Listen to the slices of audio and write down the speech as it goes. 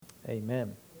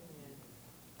Amen.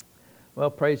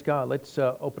 Well, praise God. Let's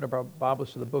open up our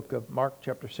Bibles to the book of Mark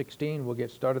chapter 16. We'll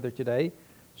get started there today.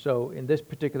 So in this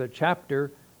particular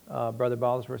chapter, Brother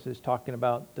Bosworth is talking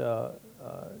about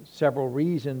several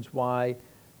reasons why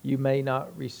you may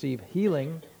not receive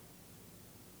healing.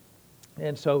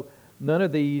 And so none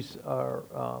of these are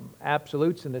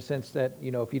absolutes in the sense that,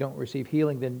 if you don't receive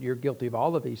healing, then you're guilty of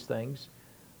all of these things.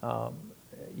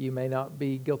 You may not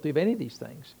be guilty of any of these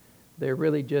things. They're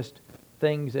really just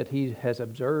things that he has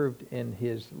observed in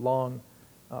his long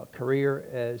career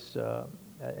as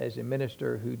a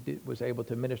minister who was able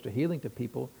to minister healing to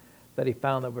people, that he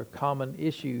found that were common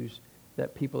issues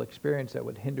that people experience that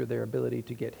would hinder their ability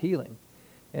to get healing.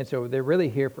 And so they're really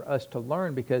here for us to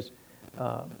learn, because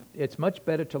it's much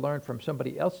better to learn from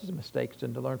somebody else's mistakes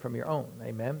than to learn from your own.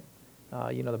 Amen.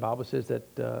 The Bible says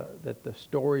that the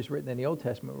stories written in the Old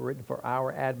Testament were written for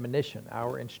our admonition,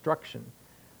 our instruction,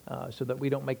 so that we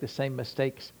don't make the same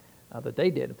mistakes that they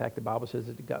did. In fact, the Bible says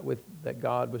that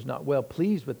God was not well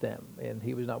pleased with them, and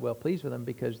he was not well pleased with them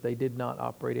because they did not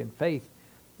operate in faith.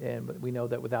 And we know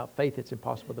that without faith, it's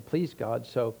impossible to please God.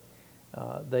 So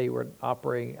they were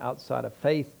operating outside of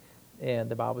faith, and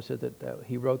the Bible says that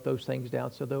he wrote those things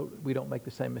down so that we don't make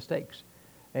the same mistakes.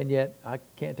 And yet, I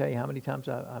can't tell you how many times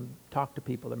I'm talked to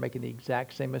people that are making the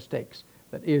exact same mistakes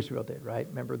that Israel did, right?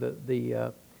 Remember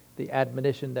the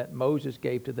admonition that Moses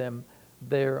gave to them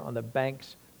there on the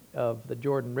banks of the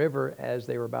Jordan River as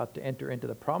they were about to enter into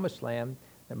the Promised Land.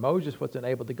 And Moses wasn't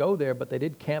able to go there, but they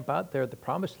did camp out there at the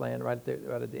Promised Land, right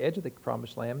at the edge of the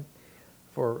Promised Land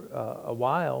for a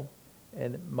while.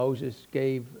 And Moses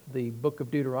gave the book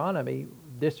of Deuteronomy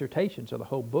dissertation. So the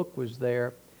whole book was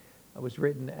there. It was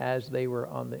written as they were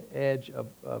on the edge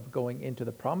of going into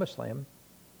the Promised Land.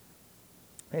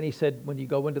 And he said, when you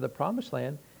go into the Promised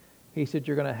Land, he said,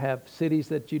 you're going to have cities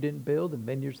that you didn't build and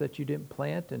vineyards that you didn't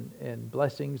plant and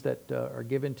blessings that are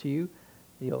given to you.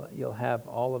 You'll have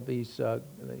all of these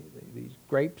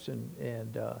grapes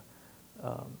and a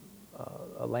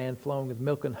land flowing with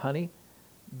milk and honey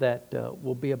that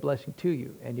will be a blessing to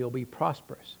you, and you'll be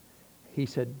prosperous. He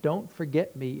said, don't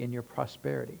forget me in your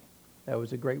prosperity. That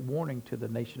was a great warning to the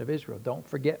nation of Israel. Don't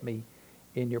forget me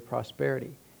in your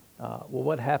prosperity. Well,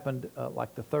 what happened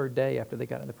like the third day after they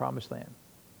got in the Promised Land?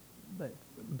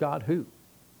 God who?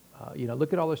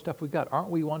 Look at all the stuff we've got. Aren't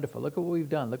we wonderful? Look at what we've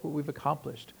done. Look what we've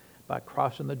accomplished by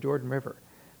crossing the Jordan River.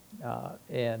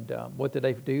 What did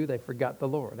they do? They forgot the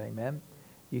Lord. Amen.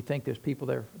 You think there's people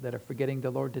there that are forgetting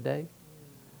the Lord today?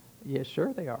 Yes,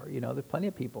 sure they are. There's plenty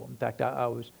of people. In fact, I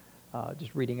was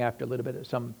just reading after a little bit of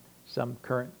some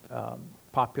current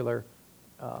popular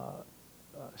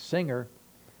singer,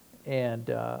 and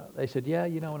they said, yeah,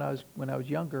 when I was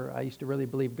younger, I used to really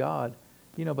believe God.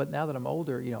 But now that I'm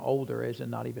older, older as in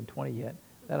not even 20 yet,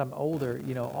 that I'm older,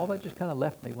 all that just kind of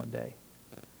left me one day.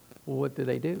 Well, what do?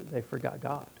 They forgot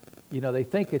God. They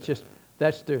think it's just,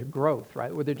 that's their growth,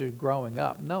 right? Or they're just growing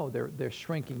up. No, they're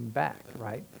shrinking back,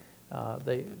 right?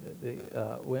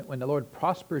 When the Lord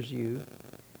prospers you,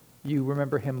 you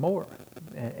remember him more,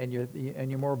 and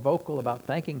you're more vocal about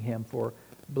thanking him for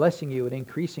blessing you and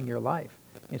increasing your life,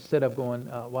 instead of going,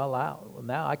 well,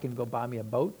 now I can go buy me a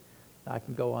boat. I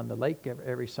can go on the lake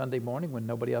every Sunday morning when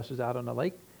nobody else is out on the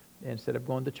lake, instead of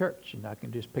going to church. And I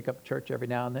can just pick up church every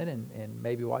now and then and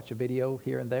maybe watch a video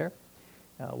here and there.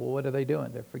 Well, what are they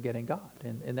doing? They're forgetting God.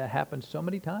 And that happens so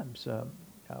many times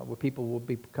where people will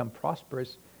become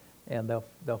prosperous and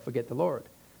they'll forget the Lord.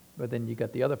 But then you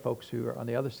got the other folks who are on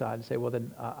the other side and say, well,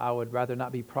 then I would rather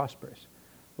not be prosperous.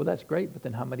 Well, that's great, but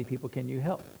then how many people can you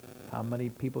help? How many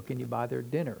people can you buy their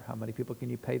dinner? How many people can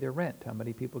you pay their rent? How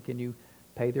many people can you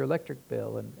pay their electric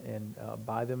bill and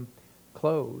buy them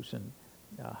clothes? And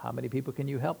how many people can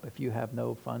you help if you have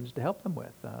no funds to help them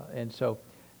with? And so,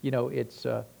 it's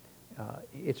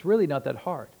really not that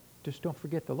hard. Just don't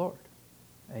forget the Lord.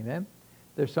 Amen.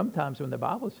 There's sometimes when the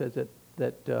Bible says that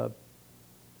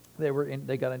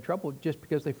they got in trouble just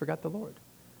because they forgot the Lord.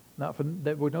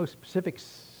 There were no specific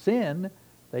sin.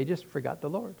 They just forgot the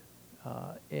Lord.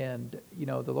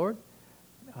 The Lord,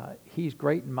 he's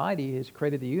great and mighty. He's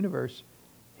created the universe.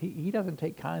 He doesn't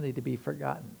take kindly to be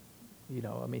forgotten.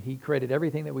 He created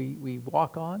everything that we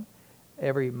walk on,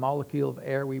 every molecule of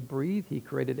air we breathe. He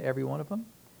created every one of them.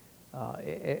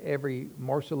 Every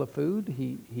morsel of food,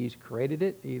 he's created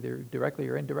it either directly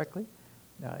or indirectly.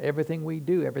 Everything we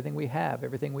do, everything we have,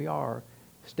 everything we are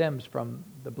stems from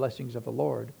the blessings of the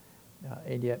Lord.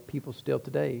 And yet people still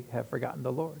today have forgotten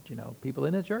the Lord. People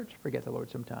in the church forget the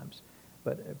Lord sometimes,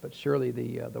 but surely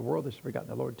the world has forgotten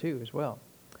the Lord too as well.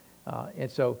 And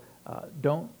so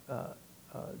don't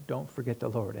forget the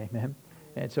Lord. Amen.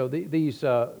 And so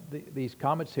these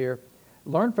comments here,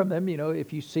 learn from them.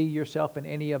 If you see yourself in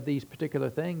any of these particular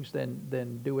things,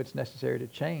 then do what's necessary to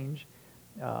change.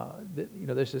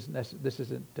 This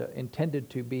isn't intended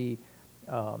to be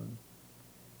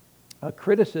a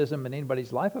criticism in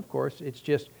anybody's life, of course. It's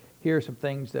just, here are some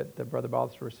things that Brother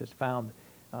Bosworth has found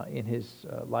in his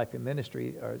life and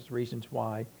ministry as reasons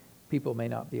why people may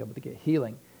not be able to get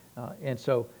healing. And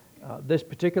so this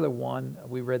particular one,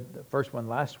 we read the first one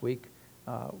last week,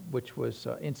 which was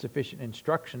insufficient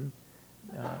instruction.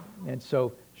 And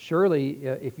so surely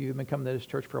if you've been coming to this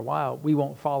church for a while, we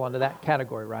won't fall into that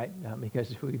category, right?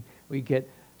 Because we get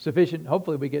sufficient,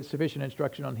 hopefully we get sufficient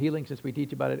instruction on healing, since we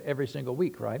teach about it every single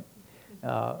week, right?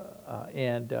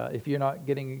 And if you're not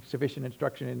getting sufficient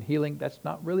instruction in healing, that's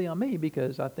not really on me,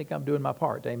 because I think I'm doing my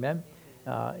part. Amen.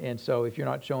 And so if you're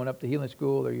not showing up to healing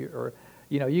school, or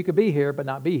you could be here but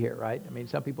not be here, right? I mean,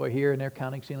 some people are here and they're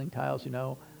counting ceiling tiles.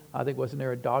 I think, wasn't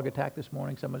there a dog attack this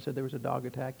morning? Someone said there was a dog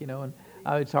attack. And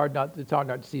it's hard not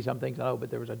to see some things. I know, but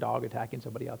there was a dog attacking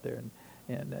somebody out there,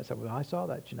 and so I saw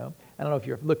that. I don't know if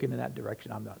you're looking in that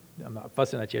direction. I'm not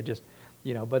fussing at you. Just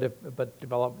but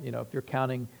develop. If you're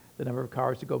counting the number of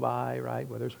cars to go by, right?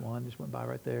 Well, there's one just went by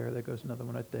right there. There goes another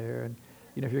one right there. And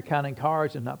if you're counting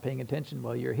cars and not paying attention,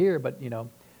 well, you're here, but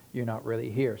you're not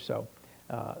really here. So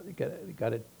you got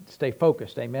to stay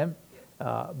focused. Amen.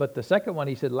 But the second one,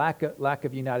 he said, lack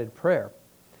of united prayer.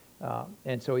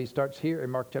 And so he starts here in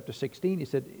Mark chapter 16. He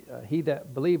said, he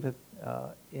that believeth,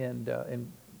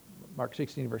 in Mark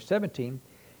 16 verse 17,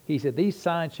 he said, these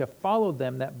signs shall follow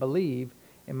them that believe.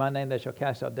 In my name they shall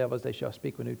cast out devils, they shall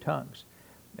speak with new tongues.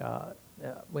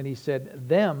 When he said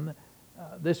them,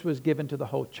 this was given to the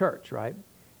whole church, right?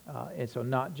 And so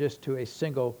not just to a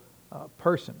single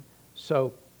person.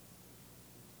 So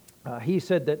he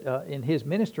said that in his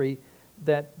ministry,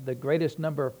 that the greatest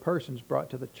number of persons brought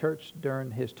to the church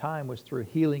during his time was through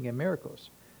healing and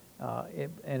miracles.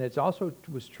 And it's also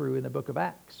was true in the book of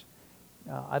Acts.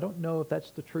 I don't know if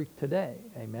that's the truth today.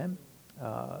 Amen.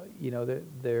 I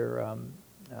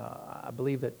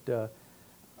believe that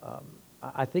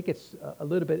I think it's a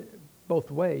little bit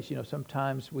both ways.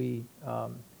 Sometimes we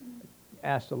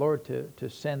ask the Lord to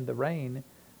send the rain,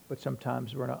 but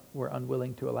sometimes we're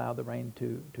unwilling to allow the rain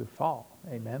to fall.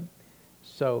 Amen.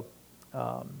 So,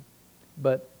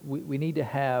 but we need to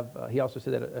have, he also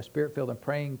said that a spirit-filled and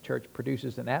praying church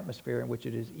produces an atmosphere in which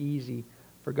it is easy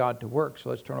for God to work. So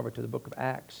let's turn over to the book of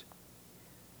Acts.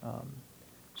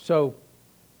 So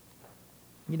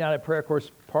united prayer, of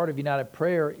course, part of united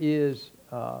prayer is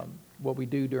what we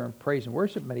do during praise and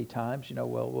worship many times.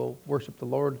 We'll worship the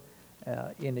Lord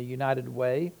in a united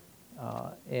way,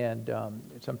 and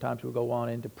sometimes we'll go on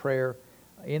into prayer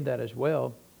in that as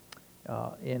well.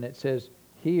 And it says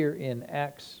here in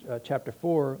Acts chapter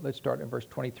 4, let's start in verse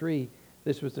 23.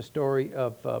 This was the story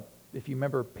of, if you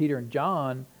remember, Peter and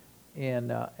John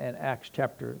in Acts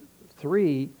chapter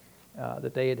 3,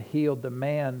 that they had healed the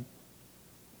man.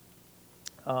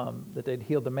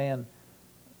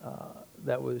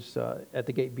 That was at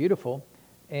the gate beautiful,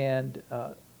 and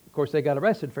of course they got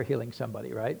arrested for healing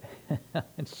somebody, right?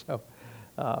 And so,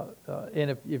 and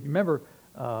if you remember,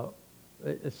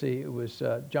 let's see, it was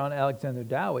John Alexander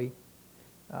Dowie.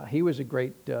 He was a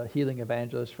great healing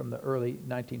evangelist from the early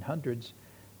 1900s,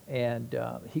 and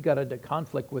he got into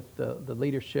conflict with the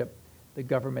leadership, the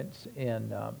governments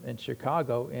in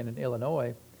Chicago and in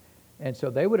Illinois, and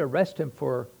so they would arrest him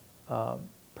for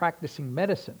practicing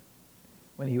medicine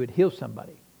when he would heal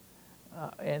somebody.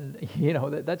 And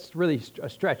that's really a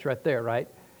stretch right there, right?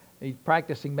 He's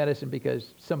practicing medicine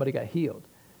because somebody got healed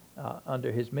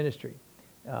under his ministry.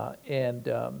 And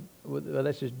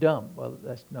that's just dumb. Well,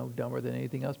 that's no dumber than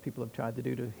anything else people have tried to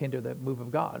do to hinder the move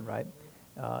of God, right?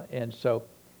 And so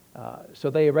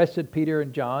they arrested Peter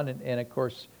and John, and of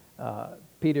course,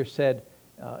 Peter said,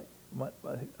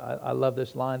 I love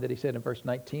this line that he said in verse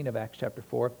 19 of Acts chapter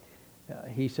 4.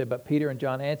 He said, but Peter and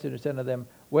John answered and said unto them,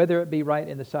 whether it be right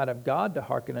in the sight of God to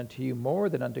hearken unto you more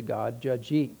than unto God, judge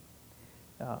ye.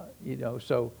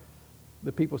 So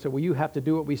the people said, well, you have to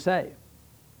do what we say.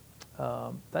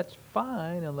 That's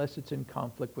fine unless it's in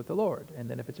conflict with the Lord. And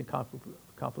then if it's in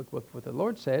conflict with what the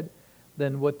Lord said,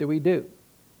 then what do? We do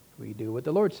what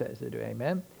the Lord says to do.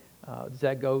 Amen. Is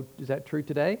that true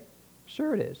today?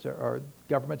 Sure it is. Are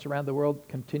governments around the world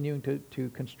continuing to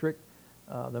constrict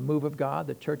the move of God,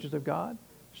 the churches of God?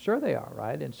 Sure they are,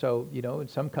 right? And so, in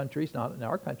some countries, not in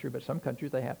our country, but some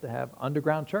countries, they have to have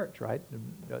underground church, right?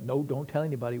 No, don't tell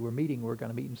anybody we're meeting. We're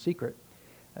going to meet in secret,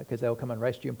 because they'll come and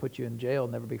arrest you and put you in jail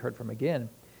and never be heard from again.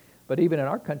 But even in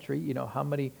our country, how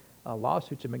many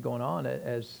lawsuits have been going on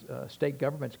as state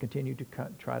governments continue to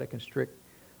try to constrict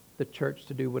the church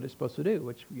to do what it's supposed to do,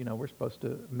 which, we're supposed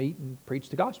to meet and preach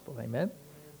the gospel. Amen.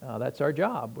 That's our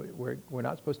job. We're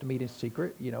not supposed to meet in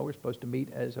secret. We're supposed to meet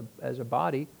as a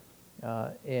body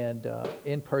and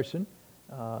in person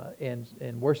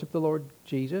and worship the Lord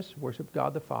Jesus, worship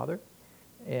God the Father.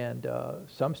 And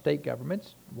some state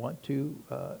governments want to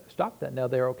stop that. Now,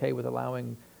 they're okay with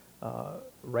allowing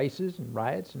races and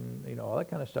riots and all that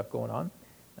kind of stuff going on.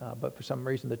 But for some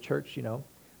reason, the church,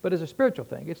 but as a spiritual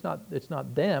thing, it's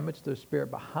not them. It's the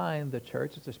spirit behind the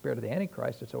church. It's the spirit of the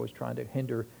Antichrist that's always trying to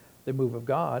hinder the move of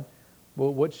God.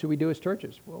 Well, what should we do as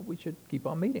churches? Well, we should keep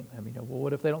on meeting.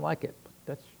 What if they don't like it?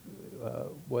 That's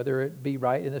whether it be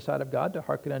right in the sight of God to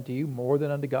hearken unto you more than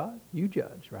unto God. You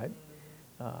judge, right?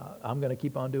 I'm going to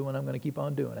keep on doing what I'm going to keep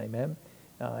on doing. Amen.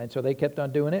 And so they kept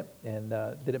on doing it. And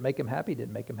did it make them happy?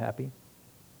 Didn't make them happy.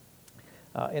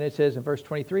 And it says in verse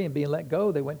 23, and being let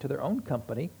go, they went to their own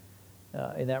company.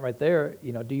 And that right there,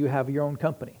 do you have your own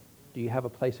company? Do you have a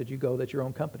place that you go that's your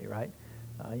own company, right?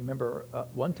 You remember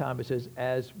one time it says,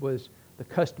 as was the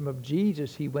custom of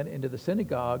Jesus, he went into the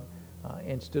synagogue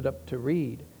and stood up to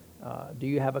read. Do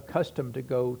you have a custom to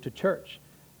go to church?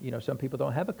 Some people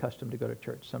don't have a custom to go to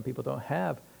church. Some people don't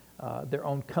have their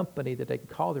own company that they can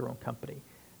call their own company.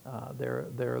 They're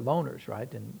loners,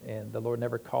 right? And the Lord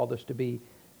never called us to be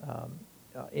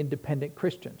independent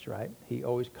Christians, right? He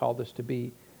always called us to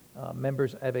be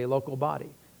members of a local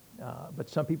body. But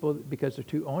some people, because they're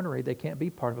too ornery, they can't be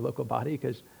part of a local body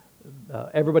because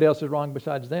everybody else is wrong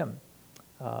besides them.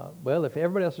 Well, if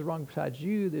everybody else is wrong besides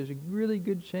you, there's a really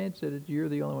good chance that you're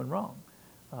the only one wrong.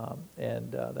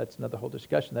 And that's another whole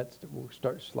discussion. We'll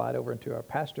slide over into our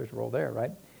pastor's role there,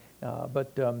 right?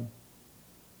 But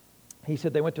he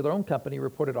said they went to their own company,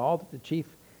 reported all that the chief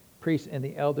priests and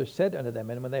the elders said unto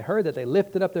them. And when they heard that, they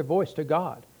lifted up their voice to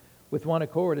God with one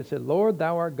accord and said, Lord,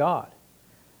 thou art God.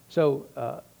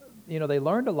 So, they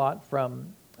learned a lot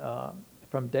from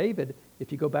David.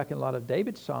 If you go back in a lot of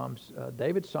David's Psalms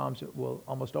will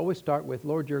almost always start with,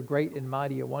 Lord, you're great and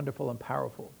mighty and wonderful and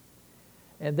powerful.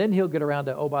 And then he'll get around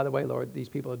to, oh, by the way, Lord, these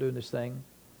people are doing this thing.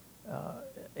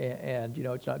 And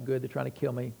it's not good. They're trying to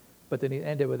kill me. But then he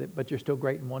ended with it, but you're still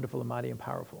great and wonderful and mighty and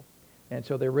powerful. And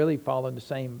so they're really following the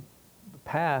same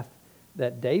path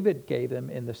that David gave them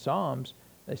in the Psalms.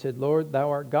 They said, Lord, thou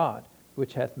art God,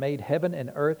 which hath made heaven and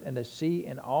earth and the sea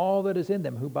and all that is in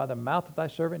them, who by the mouth of thy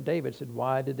servant David said,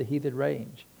 why did the heathen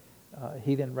rage?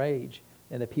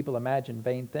 And the people imagined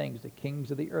vain things. The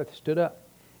kings of the earth stood up,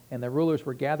 and the rulers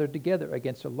were gathered together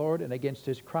against the Lord and against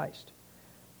his Christ.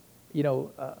 I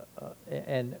don't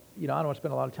want to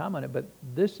spend a lot of time on it, but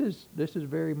this is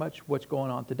very much what's going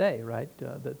on today, right?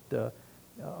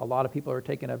 A lot of people are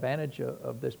taking advantage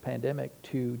of this pandemic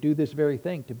to do this very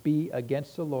thing, to be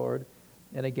against the Lord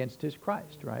and against his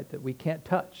Christ, right? That we can't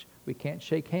touch, we can't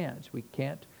shake hands, we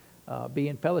can't be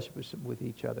in fellowship with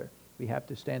each other. We have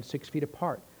to stand 6 feet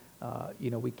apart.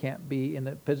 We can't be in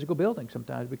the physical building.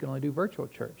 Sometimes we can only do virtual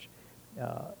church.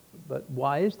 But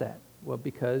why is that? Well,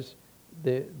 because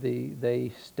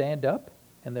they stand up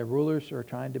and their rulers are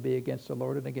trying to be against the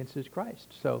Lord and against his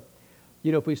Christ. So,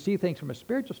 if we see things from a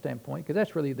spiritual standpoint, because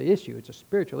that's really the issue, it's a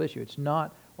spiritual issue. It's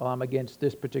not, well, I'm against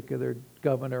this particular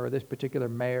governor or this particular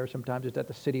mayor. Sometimes it's at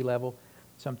the city level,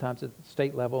 sometimes at the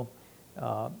state level.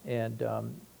 They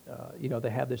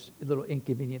have this little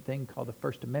inconvenient thing called the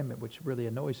First Amendment, which really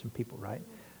annoys some people, right?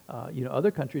 Other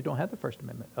countries don't have the First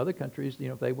Amendment. Other countries,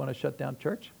 if they want to shut down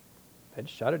church, they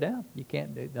just shut it down. You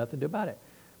can't do nothing to do about it.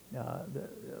 A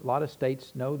lot of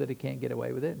states know that it can't get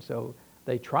away with it, and so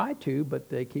they try to, but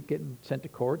they keep getting sent to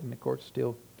court, and the courts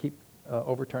still keep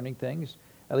overturning things,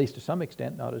 at least to some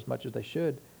extent, not as much as they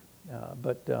should.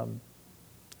 But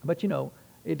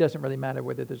it doesn't really matter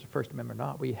whether there's a First Amendment or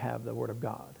not. We have the Word of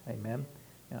God, amen.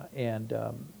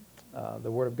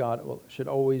 The Word of God should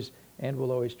always and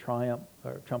will always trump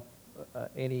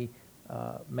any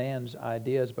man's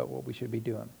ideas about what we should be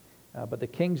doing. But the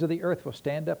kings of the earth will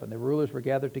stand up, and the rulers were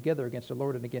gathered together against the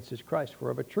Lord and against his Christ. For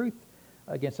of a truth,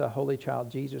 against thy holy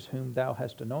child Jesus, whom thou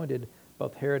hast anointed,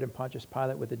 both Herod and Pontius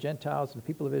Pilate with the Gentiles and the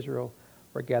people of Israel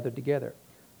were gathered together.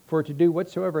 For to do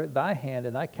whatsoever at thy hand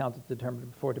and thy counsel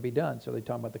determined before to be done. So they're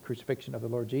talking about the crucifixion of the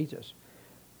Lord Jesus.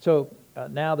 So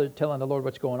now they're telling the Lord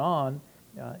what's going on.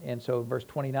 And so verse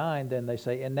 29, then they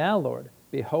say, and now, Lord,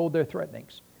 behold their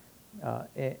threatenings.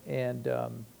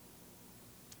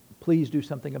 Please do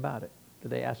something about it.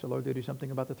 Did they ask the Lord to do something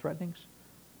about the threatenings?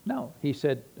 No. They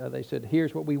said,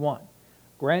 here's what we want.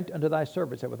 Grant unto thy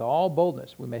servants that with all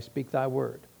boldness we may speak thy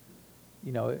word.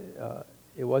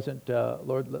 It wasn't,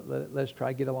 Lord, let's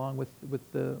try to get along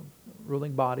with the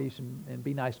ruling bodies and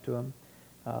be nice to them.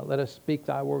 Let us speak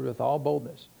thy word with all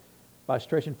boldness by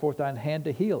stretching forth thine hand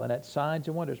to heal, and that signs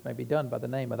and wonders may be done by the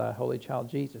name of thy holy child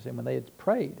Jesus. And when they had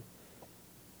prayed,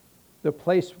 the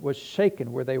place was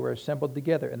shaken where they were assembled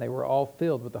together, and they were all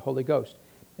filled with the Holy Ghost.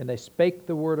 And they spake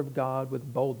the word of God with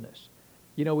boldness.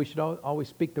 You know, we should always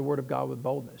speak the word of God with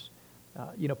boldness.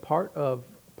 Part of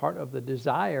the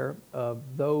desire of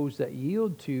those that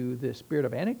yield to the spirit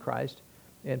of Antichrist,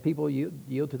 and people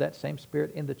yield to that same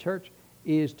spirit in the church,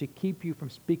 is to keep you from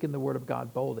speaking the word of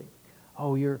God boldly.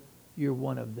 Oh, you're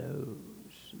one of those.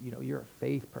 You're a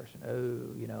faith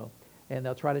person. And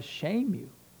they'll try to shame you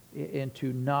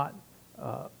into not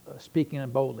speaking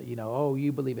it boldly. Oh,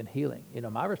 you believe in healing.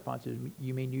 My response is,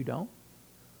 you mean you don't?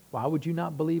 Why would you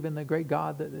not believe in the great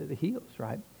God that heals,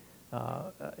 right?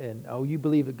 You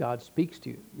believe that God speaks to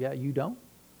you. Yeah, you don't?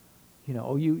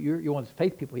 You're one of the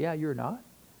faith people. Yeah, you're not.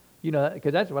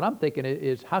 Because that's what I'm thinking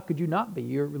is, how could you not be?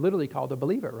 You're literally called a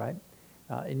believer, right?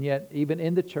 And yet, even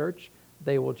in the church,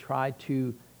 they will try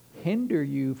to hinder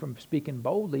you from speaking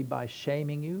boldly by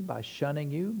shaming you, by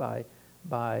shunning you, by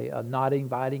not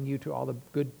inviting you to all the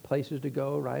good places to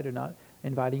go, right? Or not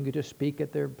inviting you to speak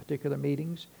at their particular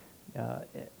meetings.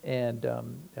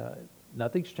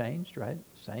 Nothing's changed, right?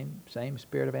 Same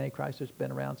spirit of Antichrist that's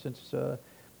been around since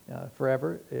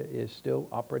forever is still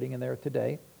operating in there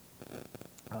today.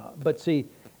 But see,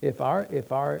 if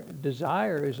our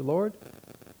desire is, Lord,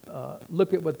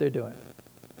 look at what they're doing.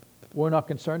 We're not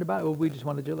concerned about it. Well, we just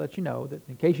wanted to let you know that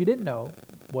in case you didn't know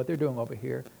what they're doing over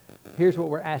here, here's what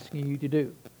we're asking you to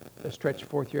do. Stretch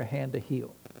forth your hand to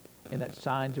heal, and that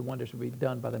signs and wonders will be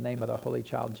done by the name of the Holy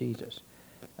Child Jesus.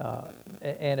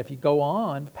 And if you go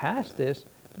on past this,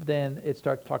 then it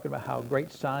starts talking about how great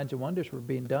signs and wonders were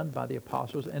being done by the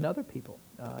apostles and other people,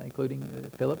 including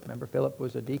Philip. Remember, Philip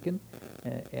was a deacon,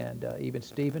 and even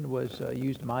Stephen was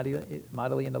used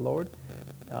mightily in the Lord.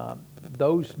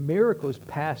 Those miracles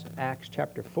past Acts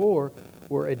chapter 4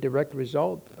 were a direct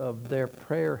result of their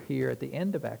prayer here at the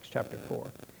end of Acts chapter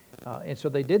 4. And so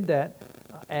they did that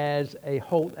as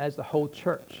the whole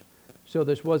church. So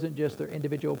this wasn't just their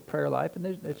individual prayer life, and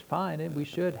it's fine, and we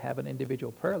should have an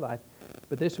individual prayer life,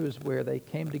 but this was where they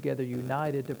came together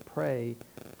united to pray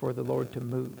for the Lord to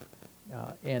move.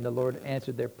 And the Lord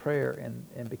answered their prayer,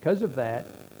 and because of that,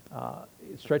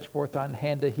 stretched forth thine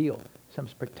hand to heal. Some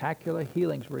spectacular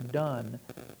healings were done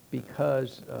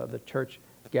because the church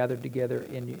gathered together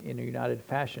in a united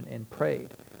fashion and prayed.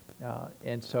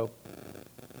 And so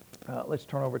let's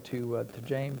turn over to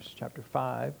James chapter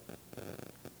 5.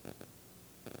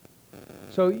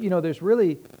 So, there's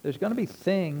going to be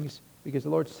things, because the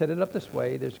Lord set it up this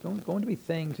way, there's going to be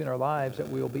things in our lives that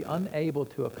we will be unable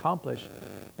to accomplish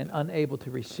and unable to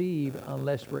receive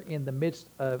unless we're in the midst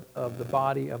of the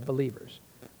body of believers.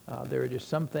 There are just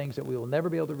some things that we will never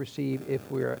be able to receive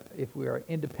if we are an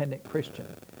independent Christian.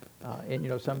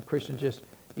 And some Christians just,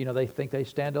 they think they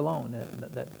stand alone,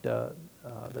 that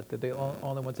they're the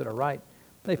only ones that are right.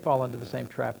 They fall into the same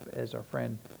trap as our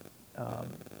friend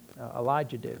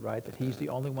Elijah did, right? That he's the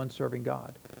only one serving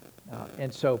God.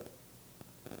 And so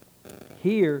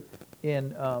here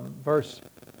in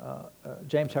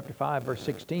James chapter 5, verse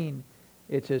 16,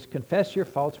 it says, confess your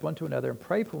faults one to another and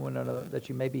pray for one another that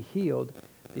you may be healed.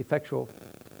 The effectual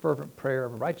fervent prayer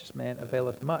of a righteous man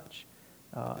availeth much.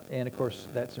 And of course,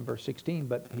 that's in verse 16,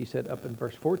 but he said up in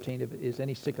verse 14, if is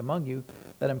any sick among you,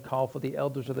 let him call for the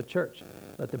elders of the church.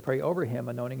 Let them pray over him,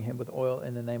 anointing him with oil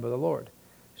in the name of the Lord.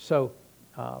 So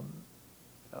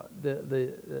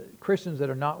the Christians that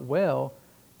are not well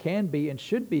can be and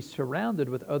should be surrounded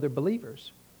with other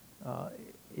believers.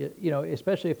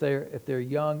 Especially if they're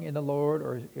young in the Lord,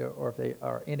 or if they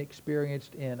are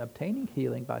inexperienced in obtaining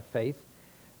healing by faith,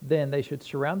 then they should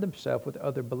surround themselves with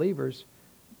other believers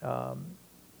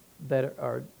that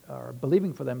are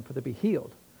believing for them to be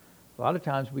healed. A lot of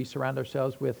times we surround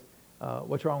ourselves with,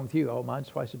 what's wrong with you? Oh, mine's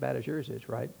twice as bad as yours is,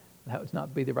 right? That would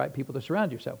not be the right people to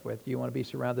surround yourself with. You want to be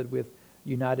surrounded with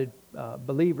united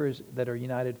believers that are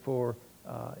united for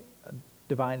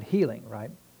divine healing, right?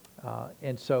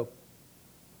 And so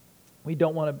we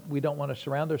don't want to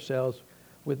surround ourselves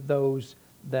with those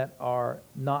that are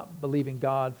not believing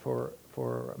God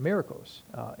for miracles.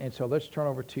 And so let's turn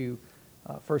over to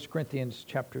 1 Corinthians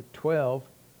chapter 12.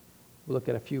 We'll look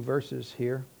at a few verses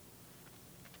here.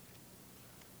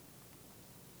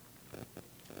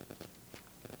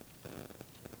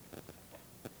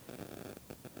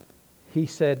 He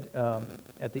said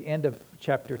at the end of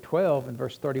chapter 12 in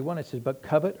verse 31, it says, but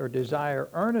covet or desire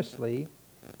earnestly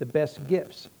the best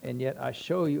gifts, and yet I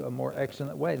show you a more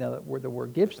excellent way. Now, the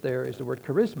word gifts there is the word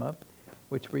charisma,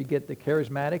 which we get the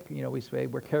charismatic. We say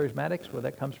we're charismatics. Well,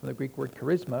 that comes from the Greek word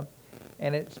charisma,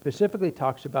 and it specifically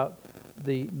talks about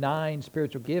the 9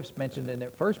 spiritual gifts mentioned in the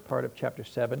first part of chapter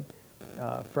 7,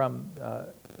 from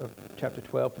chapter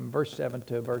 12, from verse 7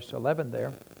 to verse 11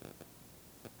 there.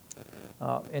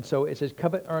 And so it says,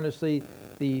 covet earnestly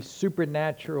the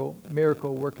supernatural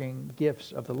miracle working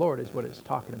gifts of the Lord is what it's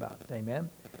talking about. Amen.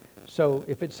 So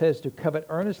if it says to covet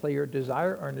earnestly or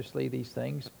desire earnestly these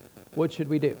things, what should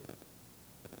we do?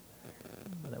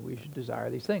 Well, we should desire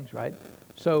these things, right?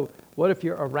 So what if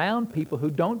you're around people who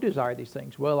don't desire these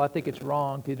things? Well, I think it's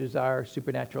wrong to desire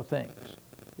supernatural things.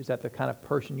 Is that the kind of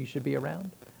person you should be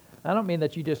around? I don't mean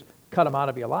that you just cut them out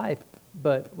of your life,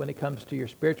 but when it comes to your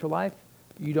spiritual life,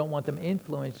 you don't want them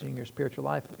influencing your spiritual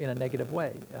life in a negative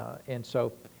way. And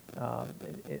so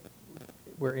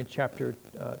we're in chapter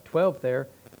 12 there.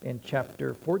 In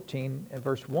chapter 14 and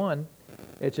verse 1,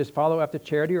 it says, follow after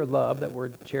charity or love. That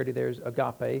word charity there is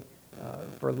agape,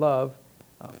 for love.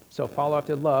 So follow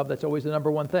after love. That's always the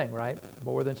number one thing, right?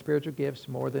 More than spiritual gifts,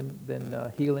 more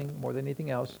than healing, more than anything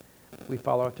else. We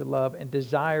follow after love and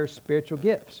desire spiritual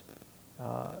gifts.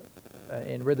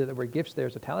 And really the word gifts there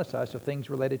is italicized, so things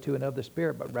related to and of the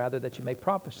Spirit, but rather that you may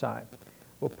prophesy.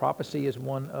 Well, prophecy is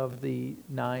one of the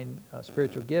 9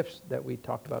 spiritual gifts that we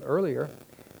talked about earlier.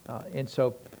 And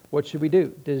so what should we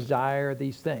do? Desire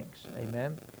these things.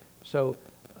 Amen. So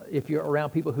if you're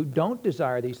around people who don't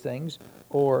desire these things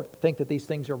or think that these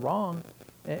things are wrong,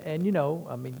 and you know,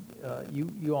 I mean,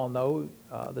 you all know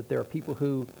that there are people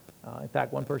who, in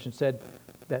fact, one person said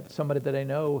that somebody that I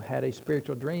know had a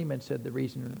spiritual dream and said the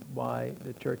reason why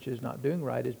the church is not doing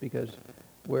right is because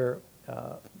we're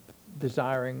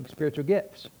desiring spiritual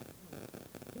gifts.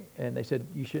 And they said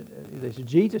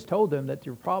Jesus told them that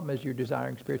your problem is you're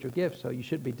desiring spiritual gifts, so you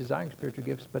shouldn't be desiring spiritual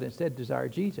gifts, but instead desire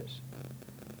Jesus.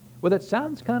 Well, that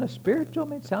sounds kind of spiritual. I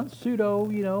mean, it sounds pseudo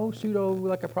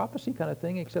like a prophecy kind of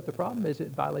thing, except the problem is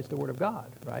it violates the Word of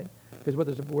God, right? Because what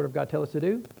does the Word of God tell us to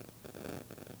do?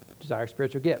 Desire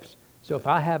spiritual gifts. So if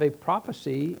I have a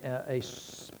prophecy, a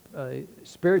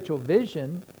spiritual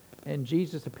vision, and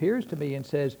Jesus appears to me and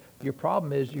says, your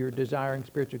problem is you're desiring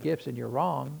spiritual gifts and you're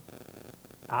wrong,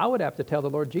 I would have to tell the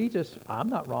Lord Jesus, I'm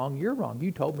not wrong, you're wrong.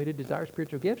 You told me to desire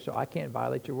spiritual gifts, so I can't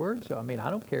violate your word. So, I mean, I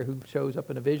don't care who shows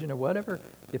up in a vision or whatever.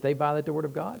 If they violate the word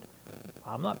of God,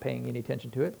 I'm not paying any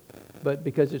attention to it. But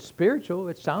because it's spiritual,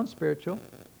 it sounds spiritual.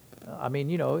 I mean,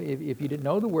 you know, if you didn't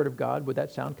know the word of God, would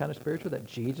that sound kind of spiritual? That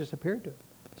Jesus appeared to,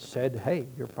 said, hey,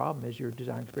 your problem is you're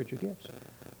desiring spiritual gifts.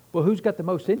 Well, who's got the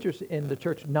most interest in the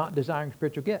church not desiring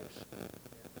spiritual gifts?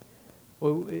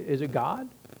 Well, is it God?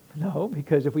 No,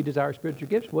 because if we desire spiritual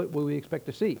gifts, what will we expect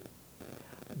to see?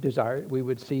 We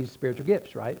would see spiritual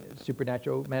gifts, right?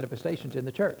 Supernatural manifestations in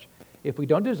the church. If we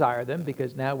don't desire them,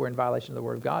 because now we're in violation of the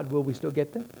Word of God, will we still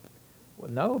get them? Well,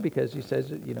 no, because He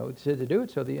says, it says to do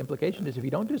it. So the implication is if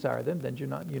you don't desire them, then you're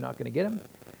not going to get them.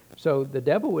 So the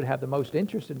devil would have the most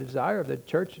interest and desire of the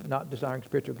church not desiring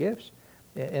spiritual gifts.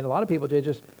 And a lot of people, they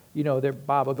just, their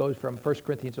Bible goes from 1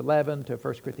 Corinthians 11 to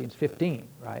 1 Corinthians 15,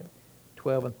 right?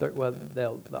 12 and 13, well,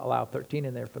 they'll allow 13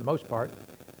 in there for the most part.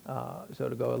 So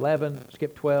to go 11,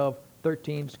 skip 12,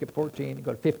 13, skip 14, and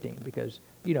go to 15 because,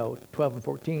 12 and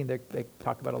 14, they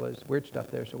talk about all this weird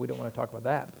stuff there, so we don't want to talk about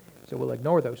that. So we'll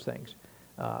ignore those things.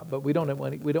 But we don't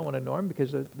want to ignore them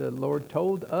because the Lord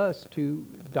told us to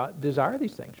desire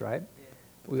these things, right?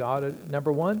 We ought to,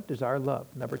 number 1, desire love.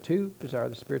 Number 2, desire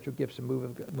the spiritual gifts and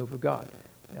move of God.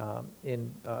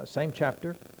 In same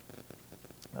chapter,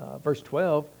 verse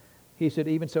 12, he said,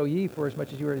 even so ye, for as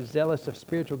much as you are zealous of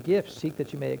spiritual gifts, seek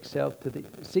that you may excel to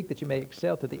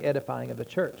the edifying of the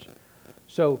church.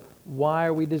 So why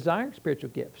are we desiring spiritual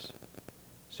gifts?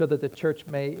 So that the church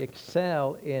may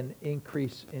excel in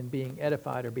increase in being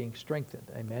edified or being strengthened.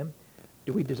 Amen.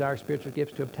 Do we desire spiritual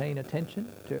gifts to obtain attention,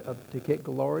 to get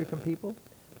glory from people?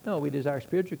 No, we desire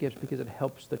spiritual gifts because it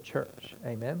helps the church.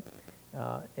 Amen.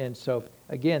 And so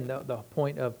again, the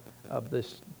point of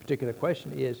this particular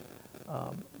question is,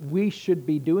 we should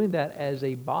be doing that as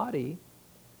a body,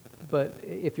 but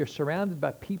if you're surrounded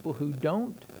by people who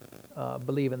don't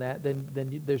believe in that,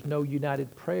 then there's no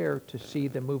united prayer to see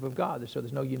the move of God. So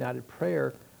there's no united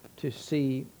prayer to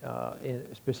see,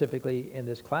 specifically in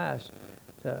this class,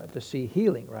 to see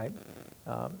healing, right?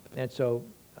 And so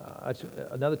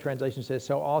another translation says,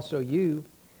 so also you,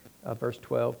 verse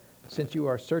 12, since you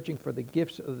are searching for the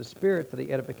gifts of the Spirit for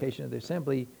the edification of the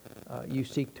assembly, you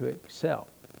seek to excel.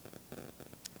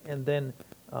 And then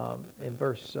in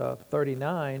verse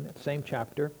 39, same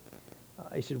chapter,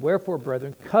 he said, wherefore,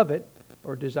 brethren, covet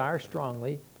or desire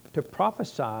strongly to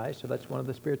prophesy, so that's one of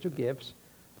the spiritual gifts,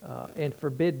 and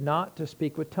forbid not to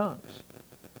speak with tongues.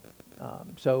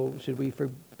 So should we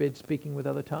forbid speaking with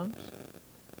other tongues?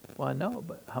 Well, no,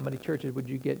 but how many churches would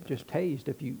you get just tased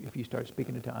if you start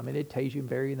speaking in tongues? I mean, they'd tase you and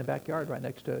bury you in the backyard right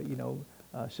next to,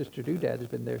 Sister Doodad has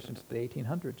been there since the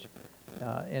 1800s.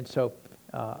 And so,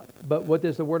 but what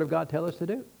does the Word of God tell us to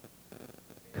do?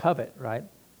 Covet, right?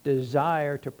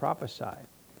 Desire to prophesy,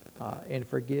 and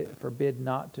forbid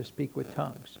not to speak with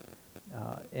tongues.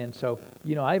 And so,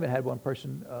 I even had one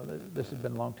person, this has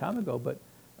been a long time ago, but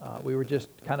we were just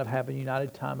kind of having a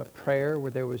united time of prayer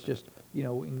where there was just,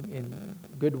 in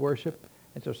good worship.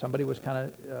 And so somebody was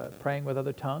kind of praying with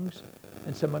other tongues,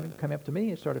 and someone came up to me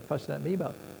and started fussing at me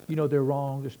about, they're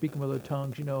wrong, they're speaking with other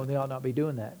tongues, and they ought not be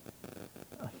doing that.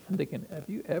 I'm thinking, have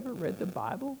you ever read the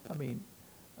Bible? I mean,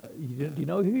 do you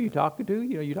know who you're talking to?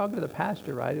 You're talking to the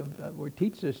pastor, right? We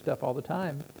teach this stuff all the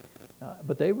time.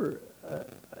 But they were,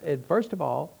 and first of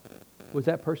all, was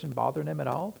that person bothering them at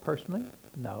all, personally?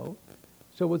 No.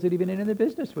 So was it even in the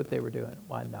business what they were doing?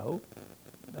 Why, no.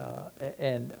 I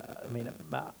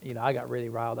got really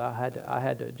riled. I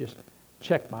had to just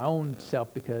check my own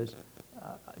self because,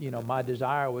 my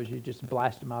desire was you just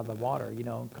blast them out of the water,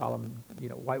 and call them,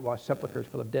 whitewashed sepulchres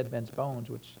full of dead men's bones,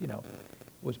 which,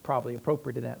 was probably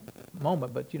appropriate in that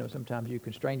moment. But, sometimes you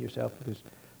constrain yourself because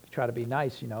you try to be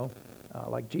nice,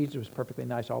 like Jesus was perfectly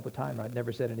nice all the time, right?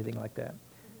 Never said anything like that.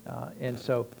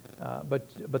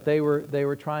 But they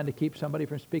were trying to keep somebody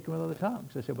from speaking with other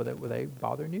tongues. I said, were they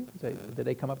bothering you? Did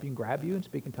they come up and grab you and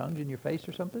speak in tongues in your face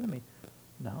or something? I mean,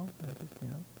 no,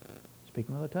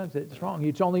 speaking with other tongues, it's wrong.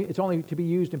 It's only to be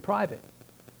used in private.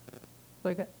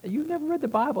 Like, you've never read the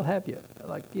Bible, have you?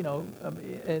 Like,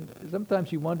 and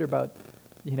sometimes you wonder about,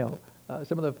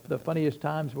 some of the funniest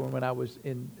times when I was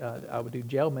I would do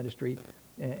jail ministry,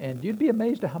 and you'd be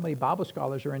amazed at how many Bible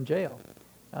scholars are in jail.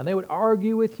 And they would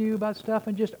argue with you about stuff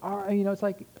and just, it's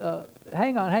like,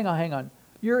 hang on.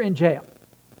 You're in jail.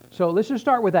 So let's just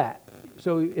start with that.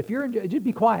 So if you're in jail, just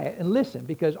be quiet and listen,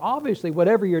 because obviously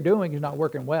whatever you're doing is not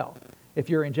working well if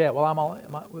you're in jail. Well,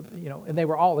 and they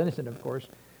were all innocent, of course.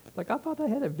 Like, I thought I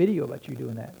had a video about you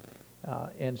doing that.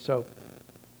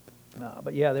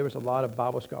 But yeah, there was a lot of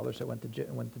Bible scholars that went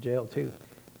to jail too.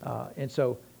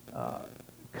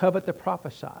 Covet to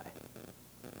prophesy.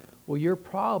 Well, your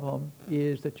problem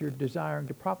is that you're desiring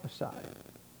to prophesy.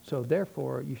 So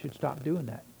therefore, you should stop doing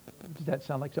that. Does that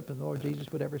sound like something the Lord Jesus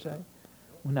would ever say?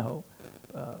 Well, no.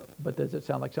 But does it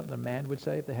sound like something a man would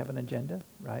say if they have an agenda,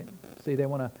 right? See, they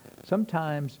want to,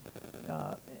 sometimes,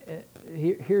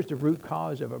 here's the root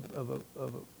cause of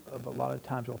a lot of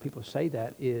times when people say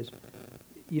that is,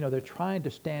 they're trying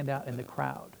to stand out in the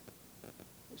crowd.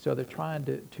 So they're trying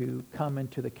to come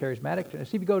into the charismatic church.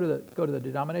 See, if you go to the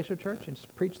denominational church and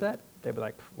preach that, they'd be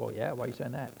like, well, yeah, why are you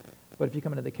saying that? But if you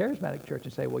come into the charismatic church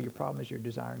and say, well, your problem is you're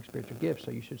desiring spiritual gifts,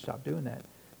 so you should stop doing that.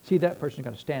 See, that person's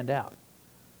going to stand out.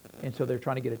 And so they're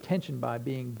trying to get attention by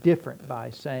being different,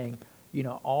 by saying,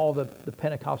 all the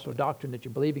Pentecostal doctrine that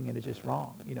you're believing in is just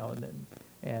wrong.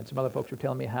 And some other folks were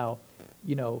telling me how,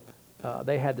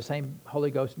 they had the same Holy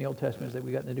Ghost in the Old Testament as that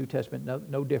we got in the New Testament,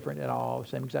 no different at all,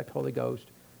 same exact Holy Ghost.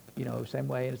 Same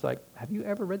way. And it's like, have you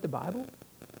ever read the Bible?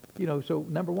 So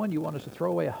number one, you want us to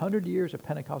throw away 100 years of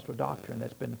Pentecostal doctrine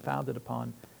that's been founded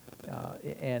upon,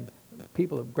 and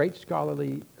people of great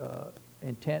scholarly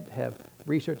intent have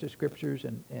researched the scriptures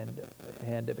and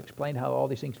have explained how all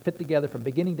these things fit together from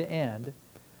beginning to end.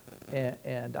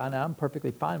 And I'm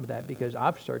perfectly fine with that because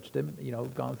I've searched them,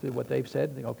 gone through what they've said,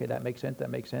 and think, okay, that makes sense.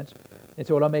 And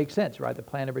so it all makes sense, right? The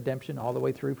plan of redemption all the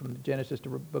way through from Genesis to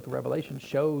book of Revelation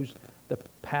shows the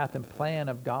path and plan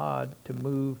of God to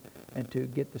move and to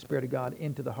get the Spirit of God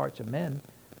into the hearts of men.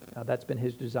 That's been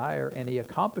his desire, and he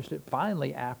accomplished it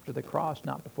finally after the cross,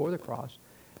 not before the cross.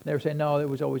 And they were saying, no, it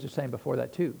was always the same before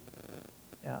that too.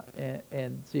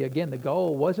 And see, again, the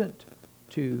goal wasn't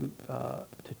to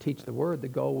teach the word. The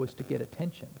goal was to get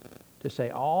attention, to say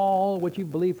all what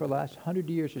you've believed for the last 100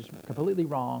 years is completely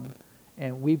wrong.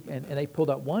 And they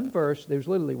pulled out one verse. There's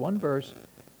literally one verse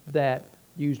that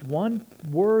used one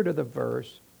word of the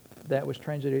verse that was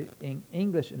translated in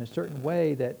English in a certain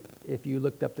way that if you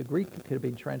looked up the Greek, it could have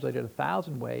been translated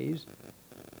 1,000 ways.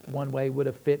 One way would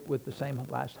have fit with the same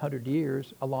last 100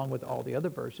 years along with all the other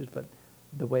verses, but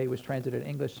the way it was translated in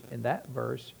English in that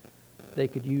verse, they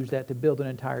could use that to build an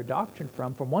entire doctrine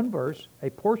from one verse, a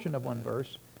portion of one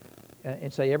verse,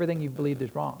 and say everything you've believed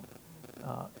is wrong.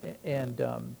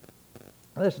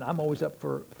 Listen, I'm always up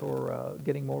for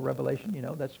getting more revelation,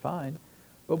 that's fine.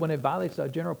 But when it violates the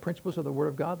general principles of the Word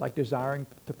of God, like desiring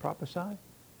to prophesy,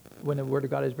 when the Word of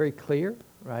God is very clear,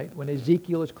 right? When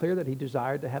Ezekiel is clear that he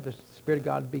desired to have the Spirit of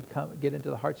God get into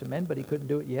the hearts of men, but he couldn't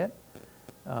do it yet.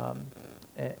 I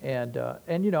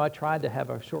tried to have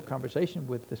a short conversation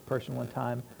with this person one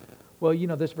time well,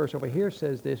 this verse over here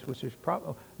says this, which is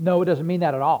probably, no, it doesn't mean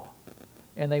that at all.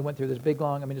 And they went through this big,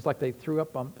 long, it's like they threw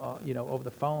up on, over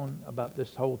the phone about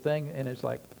this whole thing. And it's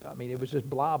like, it was just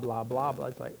blah, blah, blah, blah.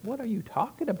 It's like, what are you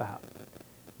talking about?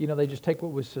 They just take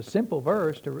what was a simple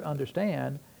verse to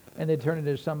understand, and they turn it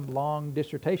into some long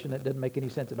dissertation that doesn't make any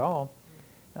sense at all.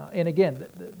 And again,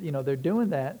 they're doing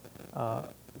that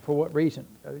for what reason?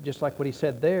 Just like what he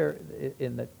said there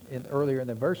earlier in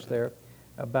the verse there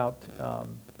about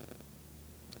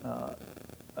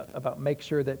make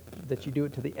sure that you do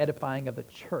it to the edifying of the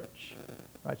church,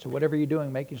 right? So whatever you're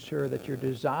doing, making sure that your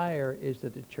desire is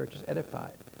that the church is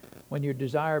edified. When your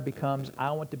desire becomes, I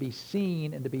want to be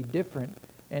seen and to be different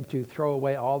and to throw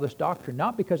away all this doctrine,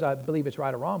 not because I believe it's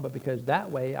right or wrong, but because that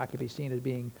way I could be seen as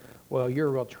being, well, you're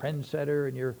a real trendsetter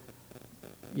and you're,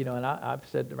 and I've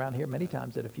said around here many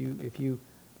times that if you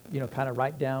kind of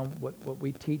write down what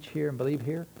we teach here and believe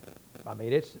here,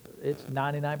 it's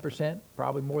 99%,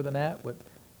 probably more than that, what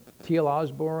T.L.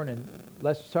 Osborne and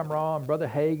Lester Sumrall and Brother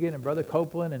Hagin and Brother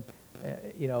Copeland and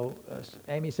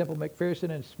Amy Semple McPherson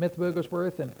and Smith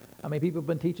Wigglesworth, and people have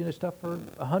been teaching this stuff for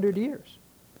 100 years,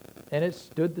 and it's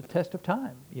stood the test of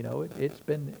time. It's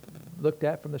been looked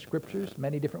at from the scriptures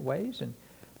many different ways, and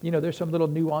there's some little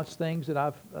nuanced things that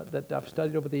I've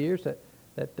studied over the years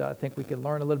that I think we can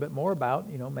learn a little bit more about.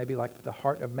 Maybe like the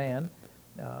heart of man.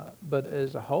 But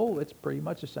as a whole, it's pretty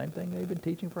much the same thing they've been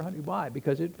teaching for 100. Why?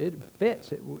 Because it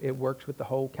fits. It works with the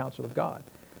whole counsel of God.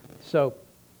 So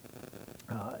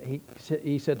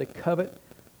he said to covet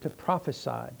to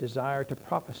prophesy, desire to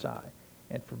prophesy,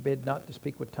 and forbid not to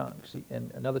speak with tongues.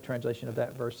 And another translation of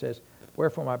that verse says,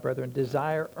 wherefore, my brethren,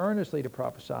 desire earnestly to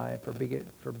prophesy, and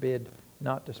forbid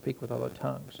not to speak with other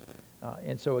tongues.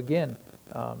 And so again,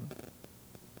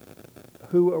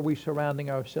 who are we surrounding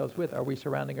ourselves with? Are we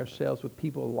surrounding ourselves with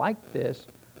people like this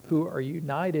who are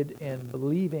united in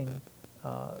believing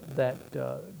that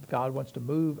God wants to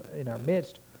move in our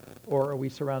midst? Or are we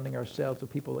surrounding ourselves with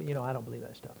people, I don't believe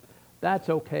that stuff. That's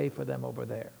okay for them over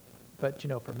there. But,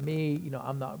 for me,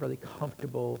 I'm not really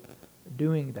comfortable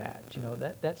doing that.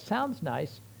 That sounds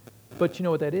nice, but you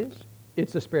know what that is?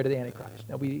 It's the spirit of the Antichrist.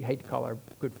 Now, we hate to call our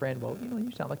good friend, well,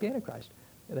 you sound like the Antichrist.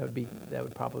 That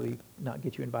would probably not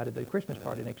get you invited to the Christmas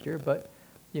party next year, but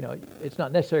it's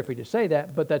not necessary for you to say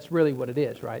that, but that's really what it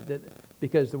is, right?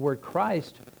 Because the word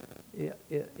Christ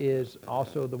is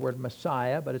also the word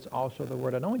Messiah, but it's also the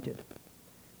word anointed.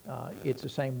 It's the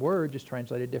same word, just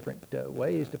translated different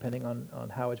ways depending on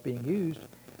how it's being used.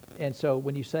 And so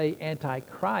when you say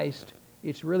anti-Christ,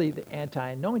 it's really the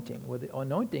anti-anointing. Well, the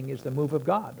anointing is the move of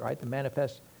God, right? The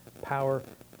manifest power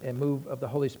and move of the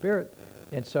Holy Spirit.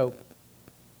 And so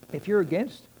if you're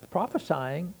against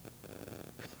prophesying,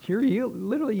 you're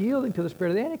literally yielding to the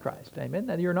spirit of the Antichrist. Amen?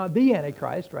 And you're not the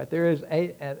Antichrist, right? There is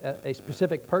a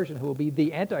specific person who will be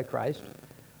the Antichrist,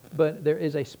 but there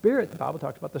is a spirit. The Bible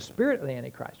talks about the spirit of the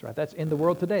Antichrist, right? That's in the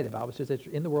world today. The Bible says it's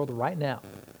in the world right now.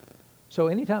 So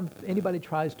anytime anybody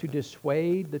tries to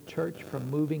dissuade the church from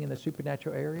moving in the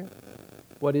supernatural area,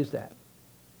 what is that?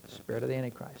 Spirit of the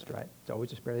Antichrist, right? It's always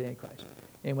the spirit of the Antichrist.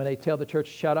 And when they tell the church,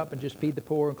 shut up and just feed the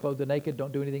poor and clothe the naked,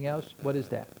 don't do anything else, what is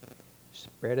that?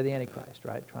 Spirit of the Antichrist,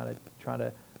 right? Trying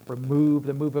to remove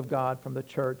the move of God from the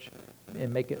church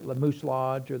and make it the Moose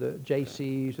Lodge or the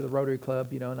JCs or the Rotary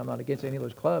Club, and I'm not against any of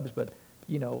those clubs, but,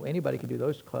 anybody can do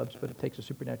those clubs, but it takes a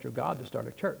supernatural God to start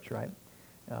a church, right?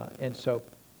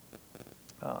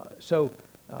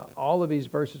 All of these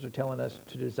verses are telling us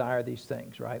to desire these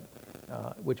things, right?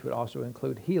 Which would also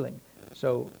include healing.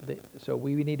 So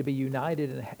we need to be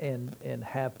united and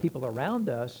have people around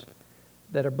us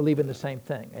that are believing the same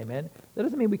thing. Amen. That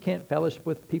doesn't mean we can't fellowship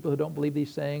with people who don't believe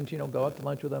these things. Go out to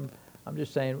lunch with them. I'm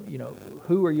just saying,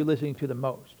 who are you listening to the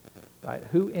most, right?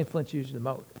 Who influences you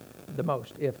the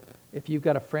most? If you've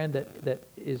got a friend that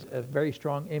is a very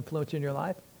strong influence in your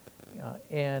life,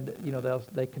 and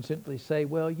they can simply say,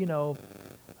 well,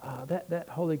 that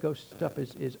Holy Ghost stuff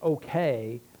is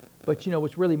okay. But,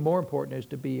 what's really more important is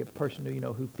to be a person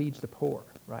who feeds the poor,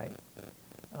 right?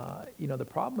 The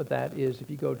problem with that is if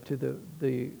you go to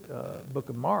the book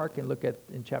of Mark and look at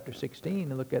in chapter 16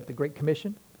 and look at the Great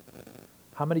Commission,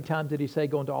 how many times did he say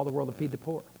go into all the world and feed the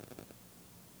poor?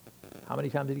 How many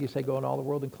times did he say go into all the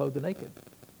world and clothe the naked?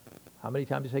 How many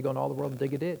times did he say go into all the world and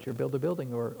dig a ditch or build a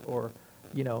building or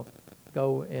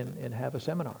go and have a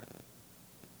seminar?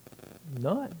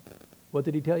 None. What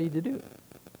did he tell you to do?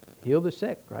 Heal the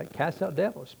sick, right? Cast out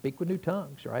devils. Speak with new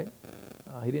tongues, right?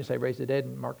 He didn't say raise the dead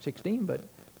in Mark 16, but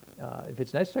if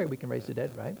it's necessary, we can raise the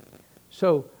dead, right?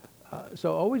 So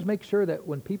always make sure that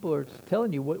when people are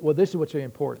telling you, well, this is what's really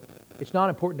important. It's not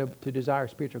important to desire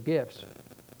spiritual gifts,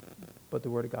 but the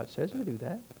Word of God says to do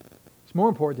that. It's more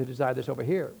important to desire this over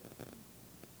here.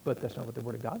 But that's not what the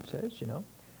Word of God says,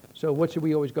 So what should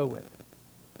we always go with?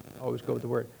 Always go with the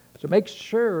Word. So make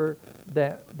sure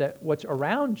that what's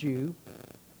around you,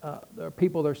 there are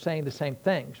people that are saying the same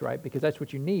things, right? Because that's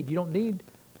what you need. You don't need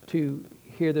to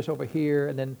hear this over here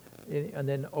and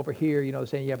then over here,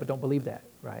 saying, yeah, but don't believe that,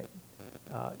 right?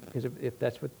 Because if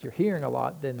that's what you're hearing a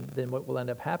lot, then what will end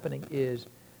up happening is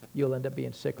you'll end up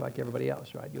being sick like everybody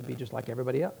else, right? You'll be just like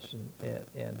everybody else.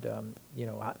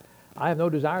 I have no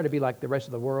desire to be like the rest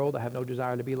of the world. I have no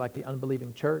desire to be like the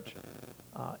unbelieving church.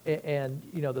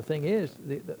 The thing is,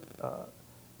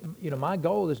 my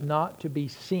goal is not to be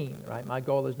seen, right? My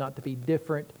goal is not to be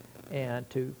different and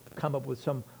to come up with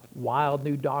some wild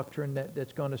new doctrine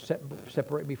that's going to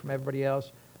separate me from everybody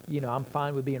else. I'm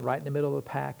fine with being right in the middle of the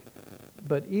pack.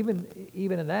 But even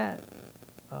in that,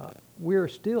 we're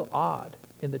still odd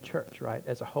in the church, right,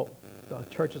 as a whole. The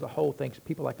church as a whole thinks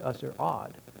people like us are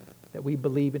odd, that we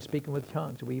believe in speaking with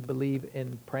tongues, that we believe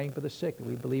in praying for the sick, that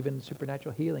we believe in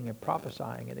supernatural healing and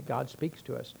prophesying, and that God speaks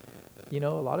to us. A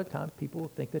lot of times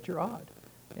people think that you're odd.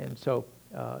 And so,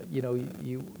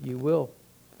 you will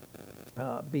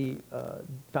be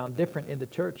found different in the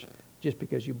church just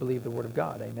because you believe the Word of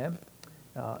God. Amen?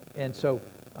 Let's...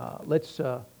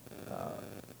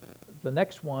 the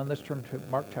next one, let's turn to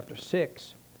Mark chapter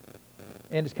 6.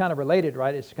 And it's kind of related,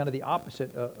 right? It's kind of the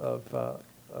opposite of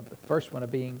the first one,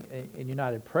 of being in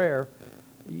united prayer.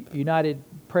 United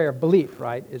prayer belief,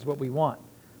 right, is what we want.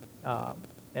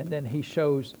 And then he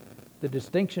shows the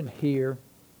distinction here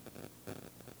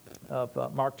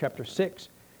of Mark chapter 6.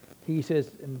 He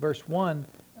says in verse 1,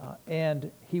 and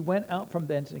he went out from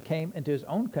thence and came into his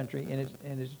own country,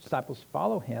 and his disciples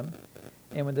follow him.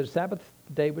 And when the Sabbath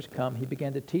day was come, he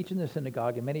began to teach in the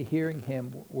synagogue, and many hearing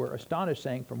him were astonished,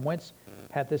 saying, from whence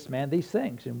hath this man these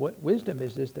things? And what wisdom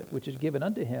is this which is given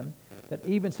unto him, that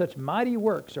even such mighty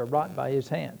works are wrought by his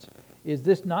hands? Is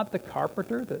this not the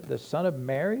carpenter, the son of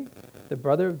Mary, the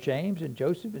brother of James and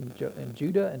Joseph and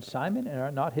Judah and Simon? And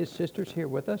are not his sisters here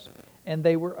with us? And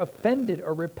they were offended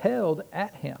or repelled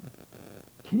at him.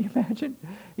 Can you imagine?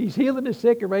 He's healing the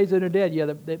sick and raising the dead. Yeah,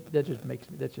 that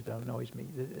just annoys me.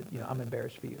 I'm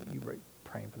embarrassed for you. You were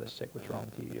praying for the sick. What's wrong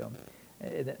with you?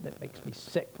 That makes me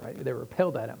sick, right? They're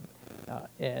repelled at him.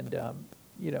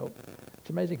 It's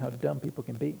amazing how dumb people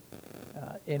can be.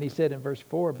 And he said in verse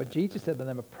 4, but Jesus said to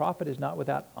them, a prophet is not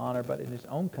without honor, but in his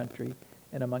own country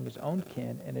and among his own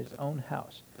kin and his own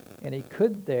house. And he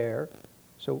could there,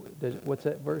 so what's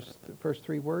that verse, the first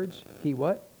three words? He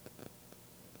what?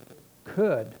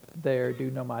 Could there do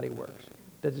no mighty works.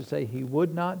 Does it say he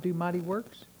would not do mighty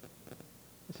works?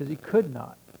 It says he could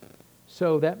not.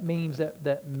 So that means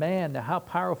that man, how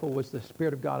powerful was the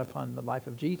Spirit of God upon the life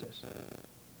of Jesus?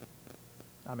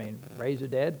 I mean, raise the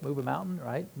dead, move a mountain,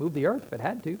 right? Move the earth if it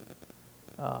had to.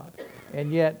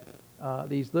 And yet,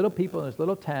 these little people in this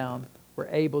little town were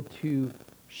able to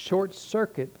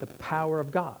short-circuit the power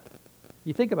of God.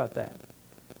 You think about that.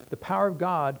 The power of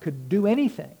God could do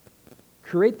anything,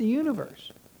 create the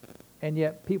universe, and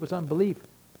yet people's unbelief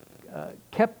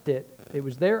kept it. It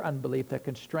was their unbelief that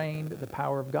constrained the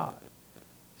power of God.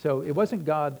 So it wasn't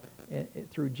God,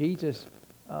 through Jesus,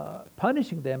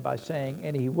 punishing them by saying,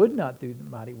 and he would not do the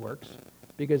mighty works,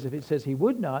 because if it says he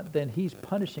would not, then he's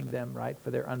punishing them, right, for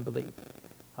their unbelief.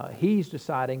 He's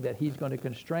deciding that he's going to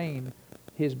constrain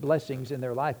his blessings in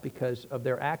their life because of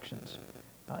their actions.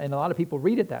 And a lot of people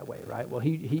read it that way, right? Well,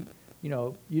 you're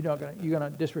going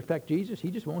to disrespect Jesus,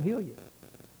 he just won't heal you.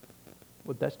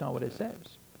 Well, that's not what it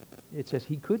says. It says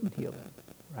he couldn't heal them,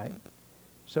 right?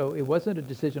 So it wasn't a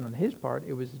decision on his part,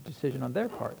 it was a decision on their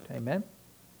part. Amen?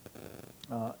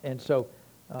 In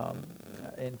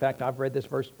fact, I've read this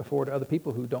verse before to other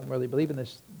people who don't really believe in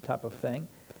this type of thing,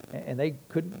 and they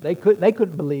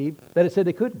couldn't believe that it said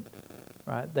they couldn't,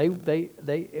 right?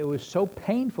 It was so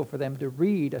painful for them to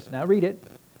read. I said, now read it.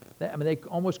 They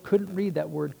almost couldn't read that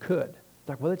word could. It's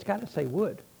like, well, it's got to say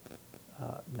would.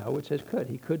 No, it says could.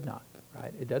 He could not,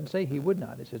 right? It doesn't say he would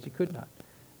not. It says he could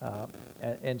not.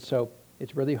 And so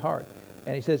it's really hard.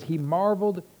 And he says he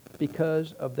marveled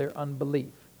because of their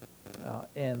unbelief.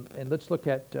 And let's look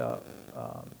at,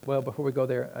 before we go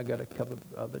there, I got a couple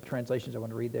of the translations I want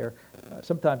to read there.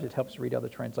 Sometimes it helps to read other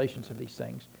translations of these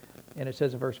things. And it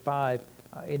says in verse 5,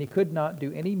 and he could not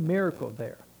do any miracle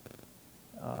there,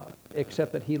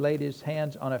 except that he laid his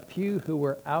hands on a few who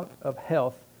were out of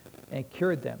health and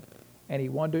cured them. And he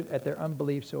wondered at their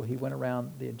unbelief, so he went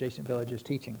around the adjacent villages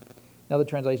teaching. Another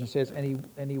translation says,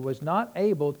 and he was not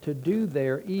able to do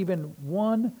there even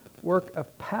one work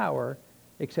of power,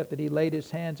 except that he laid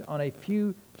his hands on a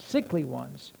few sickly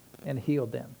ones and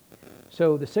healed them.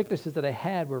 So the sicknesses that they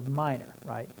had were minor,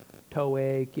 right? toe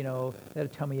ache, they had a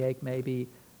tummy ache maybe.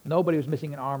 Nobody was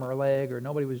missing an arm or a leg, or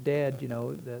nobody was dead,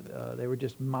 they were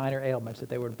just minor ailments that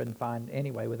they would have been fine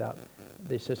anyway without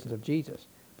the assistance of Jesus.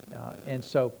 And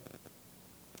so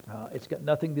it's got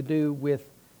nothing to do with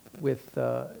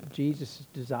Jesus'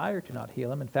 desire to not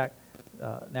heal him. In fact,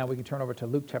 now we can turn over to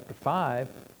Luke chapter 5.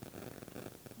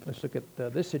 Let's look at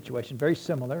this situation, very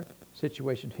similar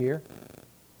situation here.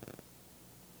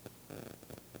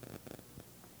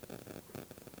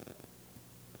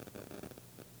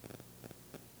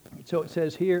 So it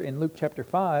says here in Luke chapter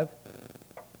 5,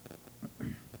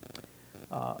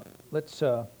 let's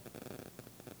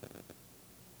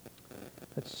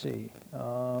see.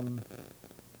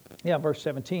 Verse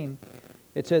 17.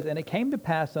 It says, "And it came to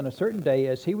pass on a certain day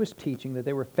as he was teaching that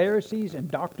there were Pharisees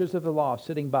and doctors of the law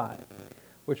sitting by,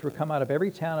 which were come out of every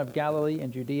town of Galilee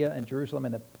and Judea and Jerusalem,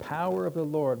 and the power of the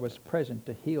Lord was present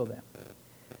to heal them."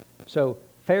 So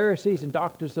Pharisees and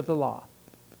doctors of the law.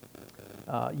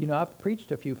 I've preached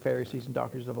to a few Pharisees and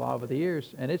doctors of the law over the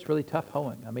years, and it's really tough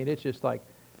hoeing. I mean, it's just like,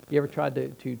 you ever tried to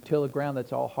till a ground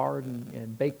that's all hard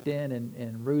and baked in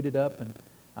and rooted up? And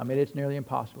I mean, it's nearly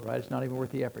impossible, right? It's not even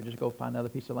worth the effort. Just go find another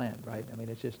piece of land, right? I mean,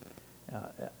 it's just,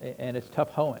 and it's tough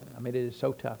hoeing. I mean, it is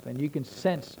so tough. And you can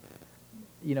sense,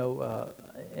 and I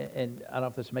don't know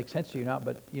if this makes sense to you or not,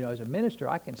 but, as a minister,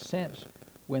 I can sense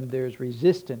when there's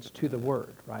resistance to the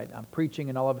word, right? I'm preaching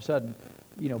and all of a sudden,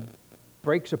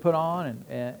 brakes are put on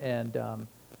and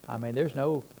I mean,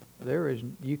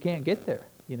 you can't get there,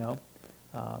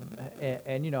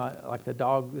 like the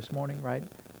dog this morning, right?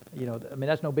 I mean,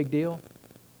 that's no big deal.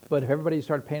 But if everybody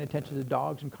started paying attention to the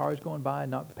dogs and cars going by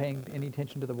and not paying any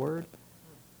attention to the word,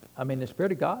 I mean, the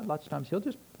Spirit of God, lots of times He'll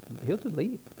just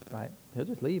leave, right? He'll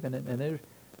just leave, and there's,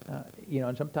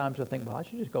 and sometimes I think, well, I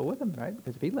should just go with Him, right?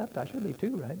 Because if He left, I should leave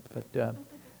too, right? But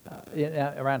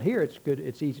around here, it's good.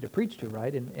 It's easy to preach to,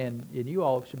 right? And you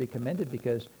all should be commended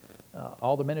because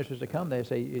all the ministers that come, they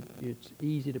say it's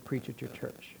easy to preach at your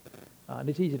church. And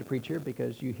it's easy to preach here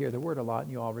because you hear the word a lot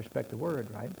and you all respect the word,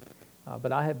 right?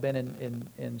 But I have been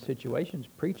in situations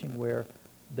preaching where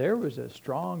there was a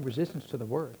strong resistance to the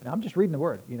word. Now, I'm just reading the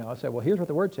word. I say, well, here's what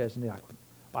the word says. And they're like,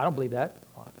 well, I don't believe that.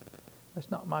 Well, that's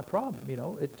not my problem.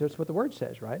 It's just what the word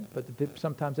says, right? But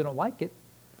sometimes they don't like it.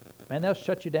 Man, they'll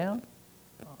shut you down.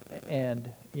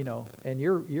 And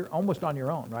you're almost on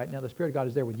your own, right? Now, the Spirit of God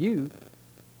is there with you,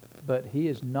 but He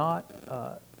is not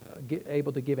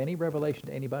able to give any revelation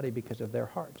to anybody because of their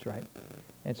hearts, right?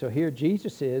 And so here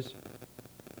Jesus is,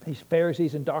 these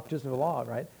Pharisees and doctors of the law,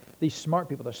 right? These smart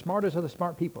people, the smartest of the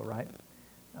smart people, right?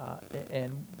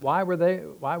 And why were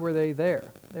they there?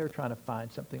 They were trying to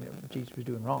find something that Jesus was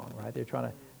doing wrong, right?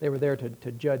 They were there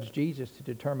to judge Jesus, to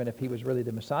determine if He was really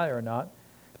the Messiah or not.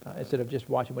 Instead of just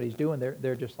watching what He's doing,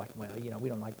 they're just like, well, we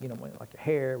don't like your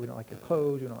hair, we don't like your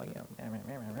clothes, we don't like,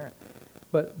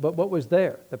 But what was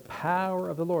there? The power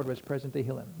of the Lord was present to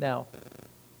heal him. Now,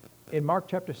 in Mark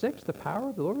chapter 6, the power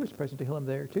of the Lord was present to heal him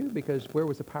there too, because where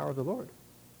was the power of the Lord?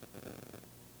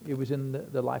 It was in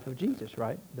the life of Jesus,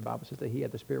 right? The Bible says that He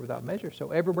had the Spirit without measure.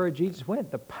 So everywhere Jesus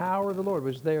went, the power of the Lord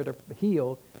was there to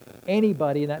heal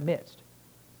anybody in that midst.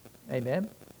 Amen?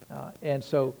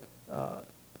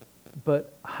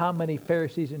 But how many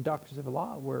Pharisees and doctors of the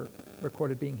law were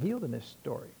recorded being healed in this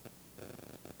story?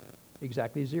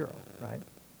 Exactly zero, right?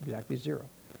 Exactly zero.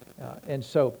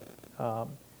 So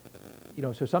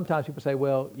sometimes people say,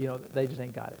 well, they just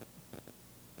ain't got it.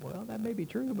 Well, that may be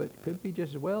true, but it could be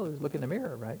just as well as look in the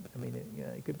mirror, right? I mean,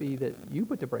 it could be that you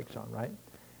put the brakes on, right?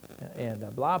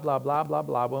 And blah, blah, blah, blah,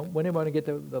 blah. When they want to get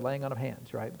the laying on of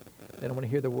hands, right? They don't want to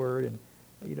hear the word. And,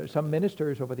 some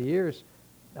ministers over the years,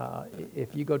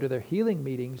 if you go to their healing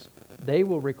meetings, they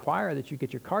will require that you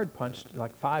get your card punched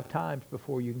like 5 times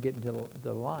before you can get into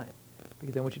the line,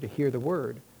 because they want you to hear the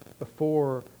word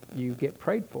before you get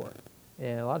prayed for.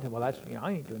 And a lot of times, well,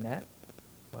 I ain't doing that.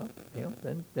 Well,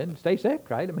 then stay sick,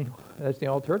 right? I mean, that's the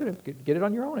alternative. Get it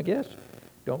on your own, I guess.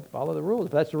 Don't follow the rules.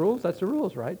 If that's the rules, that's the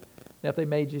rules, right? Now, if they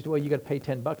made you, well, you got to pay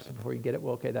 $10 before you get it.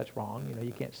 Well, okay, that's wrong.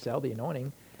 You can't sell the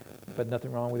anointing, but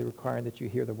nothing wrong with requiring that you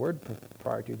hear the word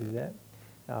prior to do that.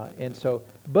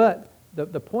 But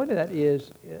the point of that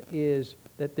is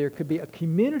that there could be a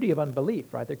community of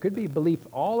unbelief, right? There could be belief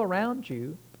all around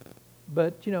you,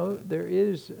 but there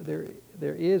is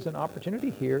an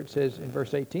opportunity here. It says in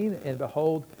verse 18, and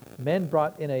behold, men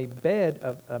brought in a bed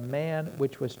of a man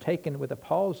which was taken with a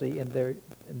palsy, and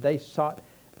they sought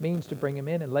means to bring him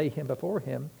in and lay him before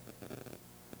him.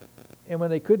 And when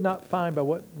they could not find by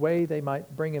what way they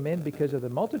might bring him in because of the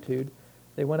multitude,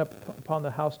 they went up upon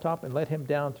the housetop and let him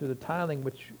down through the tiling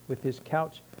which with his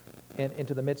couch and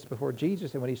into the midst before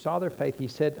Jesus. And when he saw their faith, he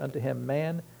said unto him,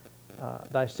 Man,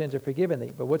 thy sins are forgiven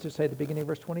thee. But what's it say at the beginning of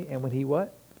verse 20? And when he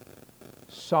what?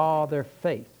 Saw their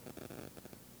faith.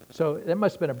 So that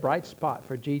must have been a bright spot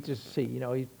for Jesus to see. You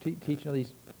know, he's teaching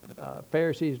these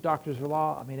Pharisees, doctors of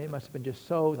law. I mean, it must have been just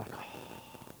so like, oh.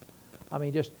 I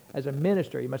mean, just as a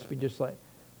minister, he must have been just like,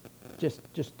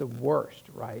 just the worst,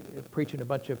 right? Preaching to a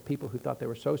bunch of people who thought they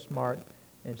were so smart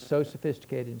and so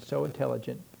sophisticated and so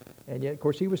intelligent. And yet, of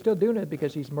course, he was still doing it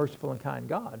because he's merciful and kind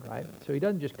God, right? So he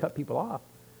doesn't just cut people off.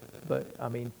 But, I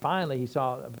mean, finally he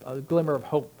saw a glimmer of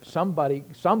hope. Somebody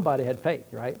had faith,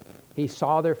 right? He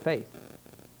saw their faith.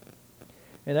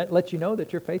 And that lets you know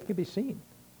that your faith can be seen.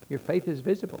 Your faith is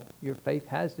visible. Your faith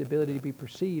has the ability to be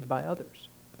perceived by others.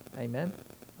 Amen?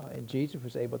 And Jesus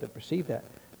was able to perceive that.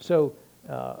 So,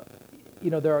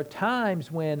 there are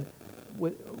times when,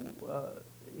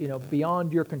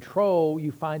 beyond your control,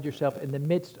 you find yourself in the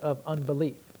midst of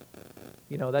unbelief.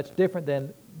 That's different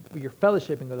than you're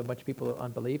fellowshipping with a bunch of people of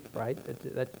unbelief, right?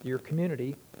 That's your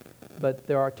community. But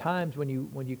there are times when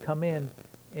you come in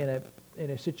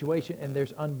a situation and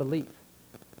there's unbelief.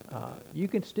 You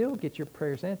can still get your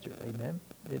prayers answered. Amen.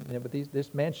 But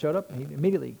this man showed up, and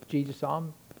immediately Jesus saw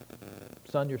him.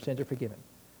 Son, your sins are forgiven.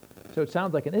 So it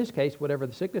sounds like in this case, whatever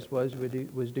the sickness was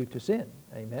due to sin.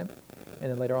 Amen.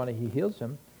 And then later on, he heals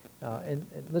him. And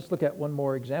let's look at one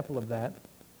more example of that.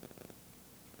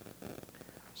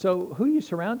 So who you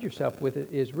surround yourself with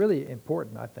is really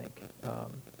important, I think.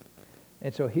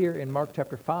 And so here in Mark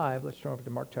chapter 5, let's turn over to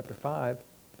Mark chapter 5.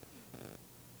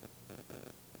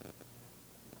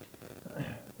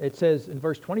 It says in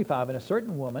verse 25, and a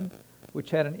certain woman which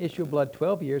had an issue of blood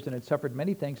 12 years and had suffered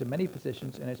many things of many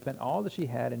physicians and had spent all that she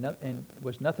had and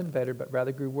was nothing better but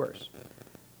rather grew worse.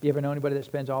 You ever know anybody that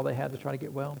spends all they have to try to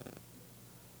get well?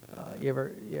 You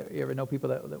ever know people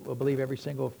that will believe every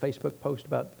single Facebook post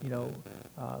about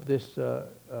this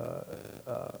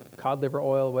cod liver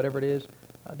oil, whatever it is?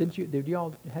 Did you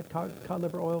all had cod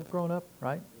liver oil growing up,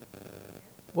 right?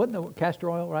 What in the castor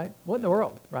oil, right? What in the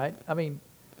world, right? I mean,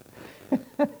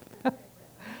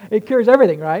 it cures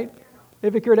everything, right?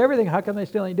 If it cured everything, how come they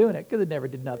still ain't doing it? Because it never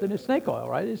did nothing. It's snake oil,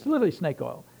 right? It's literally snake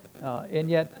oil.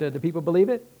 And yet, do people believe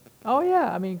it? Oh,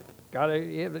 yeah. I mean,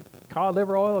 cod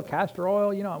liver oil, castor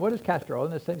oil, what is castor oil?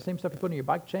 And the same stuff you put in your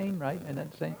bike chain, right? And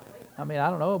that's same. I mean, I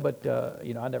don't know, but,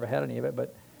 I never had any of it.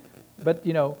 But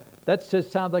that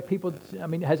just sounds like people, I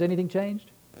mean, has anything changed?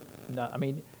 No. I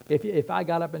mean, if I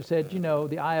got up and said,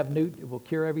 the eye of Newt will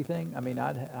cure everything, I mean,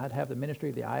 I'd have the ministry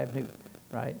of the eye of Newt.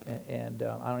 Right, and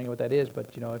I don't know what that is,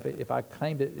 but if I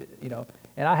claimed it,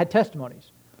 and I had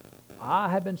testimonies. I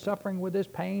have been suffering with this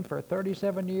pain for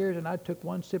 37 years, and I took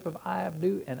one sip of Eye of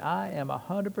Newt, and I am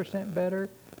 100% better.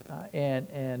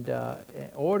 And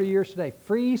order yours today,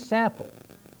 free sample,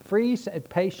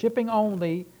 pay shipping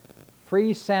only,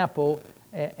 free sample,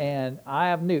 and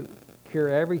Eye of Newt cure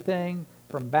everything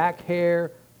from back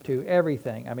hair to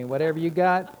everything. I mean, whatever you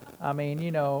got. I mean,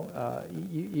 if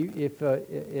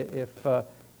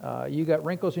you got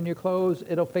wrinkles in your clothes,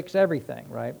 it'll fix everything,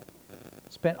 right?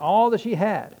 Spent all that she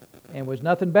had and was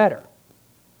nothing better.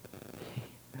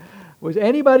 Was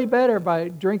anybody better by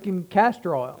drinking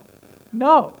castor oil?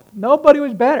 No, nobody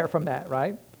was better from that,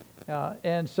 right?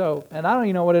 And I don't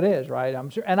even know what it is, right? I'm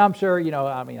sure,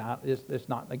 it's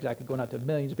not exactly going out to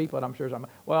millions of people, and I'm sure some.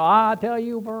 Well, I tell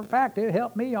you for a fact, it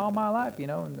helped me all my life,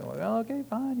 And well, okay,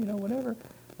 fine, whatever.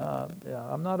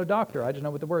 I'm not a doctor. I just know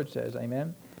what the Word says.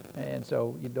 Amen. And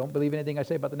so you don't believe anything I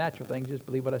say about the natural things. Just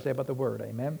believe what I say about the Word.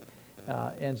 Amen.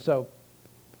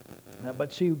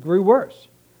 But she grew worse.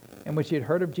 And when she had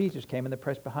heard of Jesus, came in the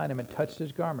press behind him and touched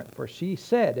his garment. For she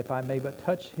said, if I may but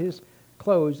touch his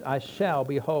clothes, I shall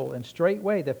be whole. And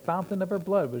straightway the fountain of her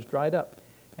blood was dried up.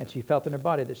 And she felt in her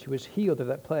body that she was healed of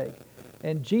that plague.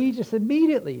 And Jesus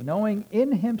immediately, knowing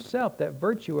in himself that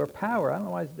virtue or power, I don't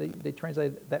know why they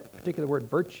translate that particular word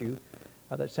virtue,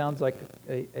 that sounds like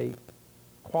a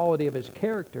quality of his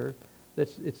character.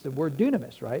 It's the word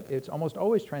dunamis, right? It's almost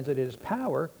always translated as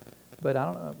power, but I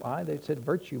don't know why they said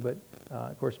virtue. But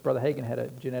of course, Brother Hagin had a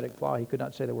genetic flaw. He could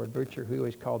not say the word virtue. He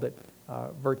always called it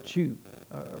virtue.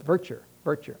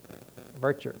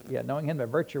 Yeah, knowing him that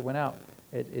virtue went out,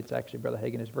 it's actually, Brother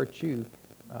Hagin, is virtue.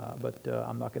 But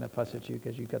I'm not going to fuss at you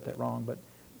because you got that wrong.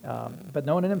 But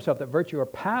knowing in himself that virtue or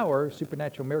power,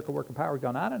 supernatural miracle working power, had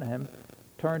gone out of him,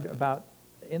 turned about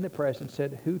in the press and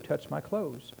said, who touched my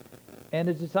clothes? And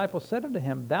his disciples said unto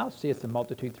him, thou seest the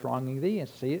multitude thronging thee, and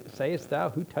sayest thou,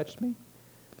 who touched me?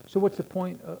 So what's the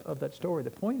point of that story?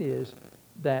 The point is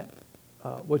that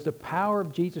was the power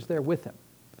of Jesus there with him?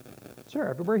 Sure,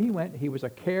 everywhere he went, he was a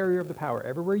carrier of the power.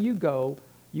 Everywhere you go,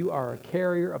 you are a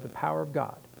carrier of the power of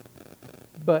God.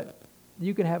 But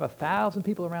You can have 1,000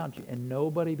 people around you and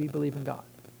nobody be believing God.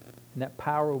 And that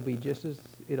power will be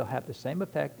it'll have the same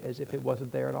effect as if it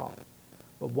wasn't there at all.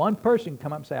 But one person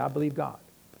come up and say, I believe God.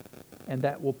 And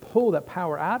that will pull that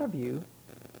power out of you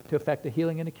to affect a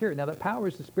healing and a cure. Now that power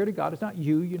is the Spirit of God. It's not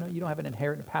you. You don't have an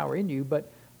inherent power in you,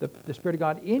 but the Spirit of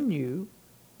God in you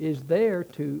is there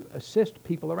to assist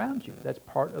people around you. That's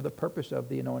part of the purpose of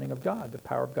the anointing of God. The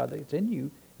power of God that's in you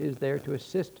is there to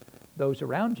assist those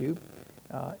around you.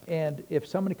 And if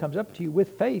somebody comes up to you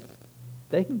with faith,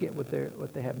 they can get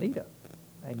what they have need of.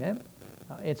 Amen.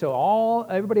 And so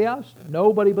everybody else,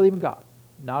 nobody believing God.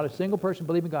 Not a single person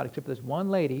believing God except for this one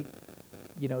lady,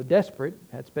 desperate,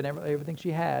 had spent everything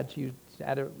she had. She was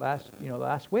at her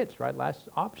last wits, right? Last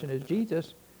option is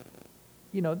Jesus.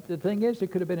 The thing is,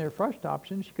 it could have been her first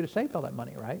option. She could have saved all that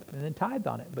money, right? And then tithed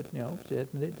on it. But,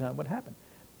 it's not what happened.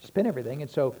 She spent everything. And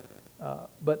so,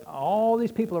 but all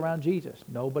these people around Jesus,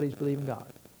 nobody's believing God.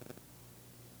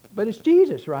 But it's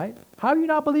Jesus, right? How are you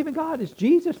not believing God? It's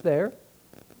Jesus there.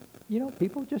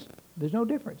 People just, there's no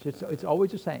difference. It's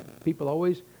always the same. People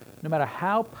always, no matter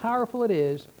how powerful it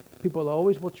is, people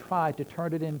always will try to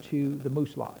turn it into the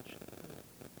Moose Lodge.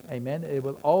 Amen. It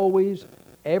will always,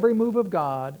 every move of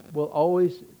God will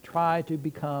always try to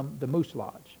become the Moose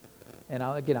Lodge. And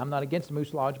I'm not against the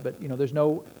Moose Lodge, but there's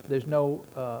no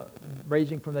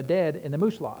raising from the dead in the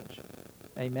Moose Lodge.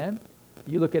 Amen.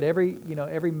 You look at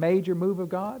every major move of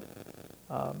God.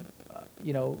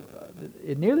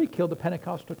 It nearly killed the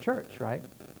Pentecostal church, right?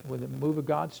 When the move of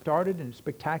God started and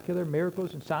spectacular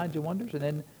miracles and signs and wonders,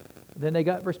 and then they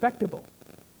got respectable,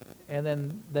 and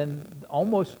then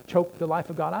almost choked the life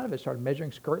of God out of it. Started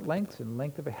measuring skirt lengths and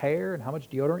length of hair and how much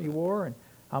deodorant you wore and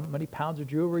how many pounds of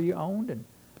jewelry you owned and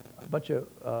a bunch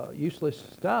of useless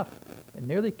stuff, and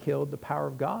nearly killed the power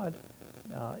of God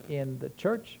in the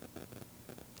church.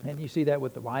 And you see that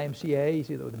with the YMCA, you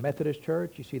see that with the Methodist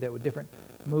Church, you see that with different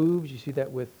moves, you see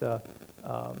that with the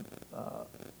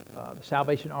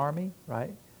Salvation Army,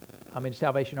 right?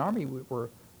 Salvation Army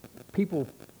were people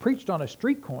preached on a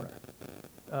street corner.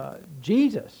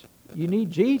 Jesus, you need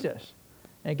Jesus.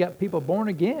 And got people born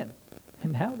again.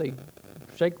 And now they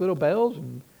shake little bells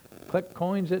and collect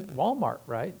coins at Walmart,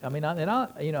 right? I'm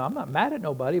not mad at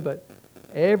nobody, but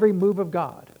every move of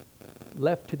God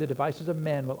left to the devices of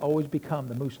men will always become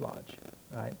the Moose Lodge,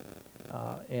 right?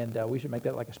 And we should make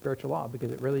that like a spiritual law,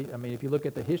 because it really, if you look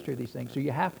at the history of these things, so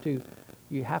you have to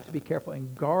be careful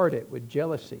and guard it with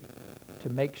jealousy to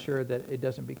make sure that it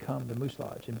doesn't become the Moose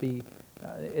Lodge and be,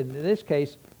 in this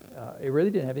case, it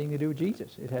really didn't have anything to do with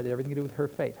Jesus. It had everything to do with her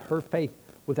faith. Her faith,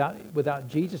 without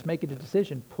Jesus making a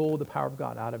decision, pulled the power of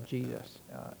God out of Jesus.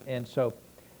 And so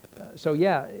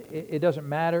it doesn't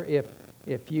matter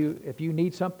if you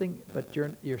need something, but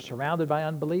you're surrounded by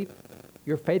unbelief,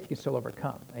 your faith can still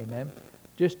overcome. Amen.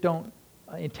 Just don't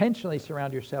intentionally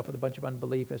surround yourself with a bunch of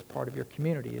unbelief as part of your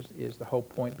community. Is the whole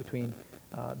point between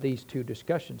these two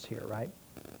discussions here, right?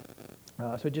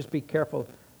 So just be careful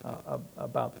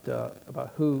about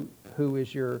who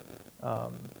is your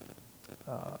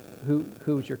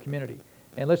who is your community.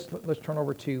 And let's turn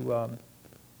over to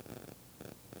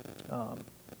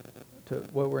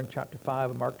we're in chapter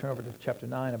 5 of Mark. Turn over to chapter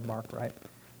 9 of Mark, right?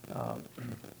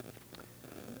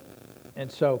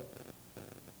 And so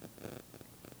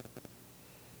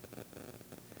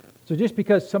just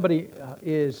because somebody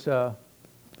is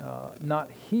not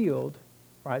healed,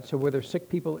 right? So were there sick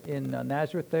people in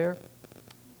Nazareth there,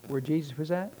 where Jesus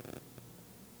was at?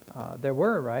 There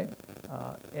were, right?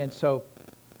 And so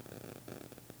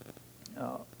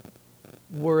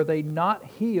were they not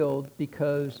healed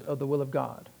because of the will of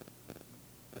God?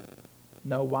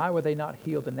 No. Why were they not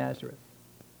healed in Nazareth?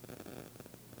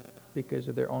 Because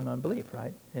of their own unbelief,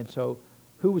 right? And so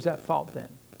who was at fault then?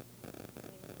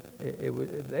 It was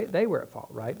they were at fault,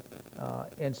 right?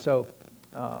 And so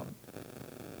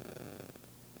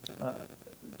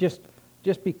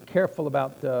just be careful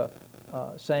about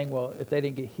saying, well, if they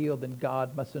didn't get healed, then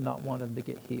God must have not wanted them to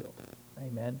get healed.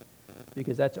 Amen?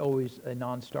 Because that's always a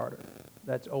non-starter.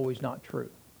 That's always not true.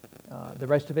 The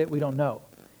rest of it, we don't know.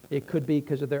 It could be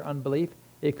because of their unbelief.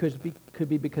 It could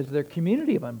be because of their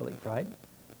community of unbelief, right?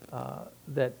 A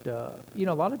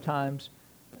lot of times,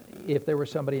 if there was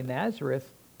somebody in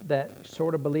Nazareth that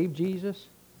sort of believed Jesus,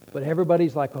 but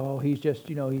everybody's like, oh, he's just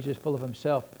full of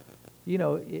himself.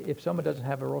 If someone doesn't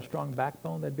have a real strong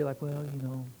backbone, they'd be like, well,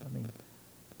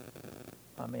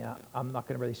 I'm not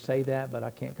going to really say that, but I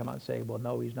can't come out and say, well,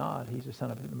 no, he's not. He's the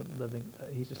son of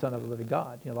the living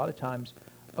God. A lot of times,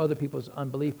 other people's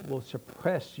unbelief will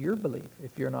suppress your belief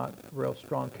if you're not a real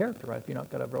strong character, right? If you're not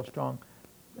got a real strong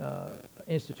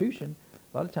institution,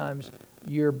 a lot of times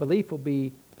your belief will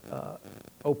be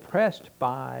oppressed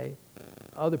by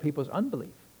other people's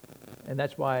unbelief. And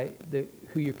that's why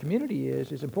who your community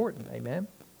is important. Amen.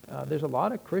 There's a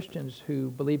lot of Christians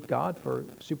who believe God for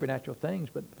supernatural things,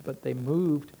 but they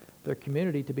moved their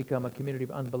community to become a community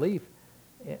of unbelief.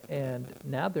 And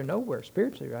now they're nowhere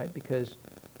spiritually, right? Because,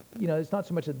 it's not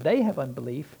so much that they have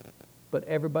unbelief, but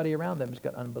everybody around them has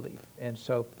got unbelief. And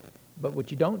so, but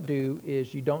what you don't do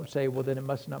is you don't say, well, then it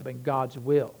must not have been God's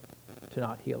will to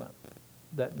not heal him.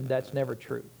 That's never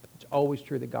true. It's always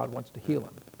true that God wants to heal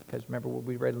him. Because remember what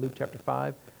we read in Luke chapter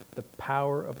 5, the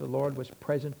power of the Lord was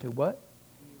present to what?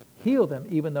 Heal them,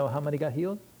 even though how many got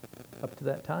healed? Up to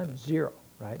that time, 0,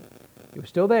 right? It was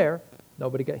still there,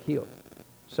 nobody got healed.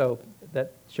 So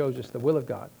that shows us the will of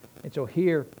God. And so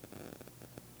here,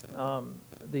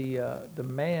 the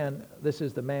man, this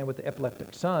is the man with the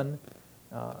epileptic son,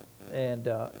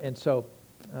 and so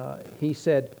he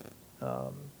said,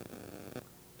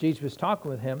 Jesus was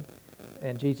talking with him,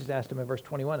 and Jesus asked him in verse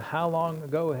 21, how long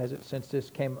ago has it since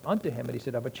this came unto him? And he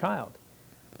said, of a child.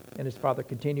 And his father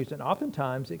continues, and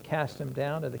oftentimes it cast him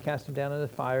down, and they cast him down into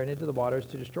the fire and into the waters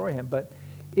to destroy him. But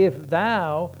if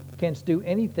thou canst do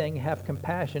anything, have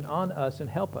compassion on us and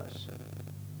help us.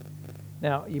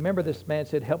 Now, you remember this man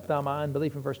said, help thou my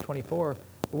unbelief in verse 24.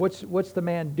 What's the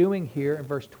man doing here in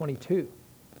verse 22?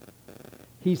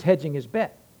 He's hedging his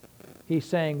bet. He's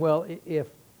saying, well, if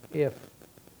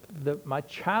my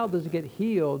child doesn't get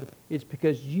healed, it's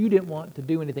because you didn't want to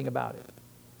do anything about it.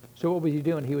 So what was he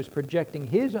doing? He was projecting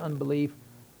his unbelief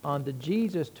onto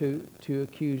Jesus to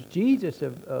accuse Jesus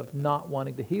of not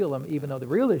wanting to heal him, even though the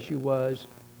real issue was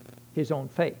his own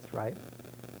faith, right?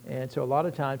 And so a lot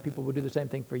of times people will do the same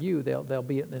thing for you. They'll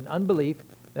be in unbelief.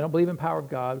 They don't believe in the power of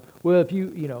God. Well, if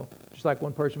you just like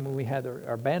one person when we had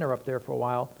our banner up there for a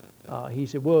while, he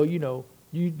said, well, you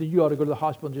ought to go to the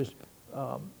hospital and just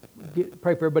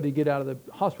pray for everybody to get out of the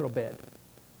hospital bed.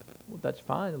 Well, that's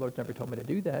fine. The Lord's never told me to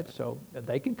do that. So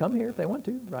they can come here if they want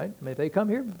to, right? I mean, if they come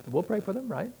here, we'll pray for them,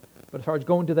 right? But as far as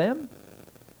going to them,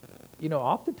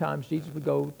 oftentimes Jesus would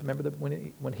go, remember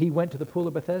when he went to the pool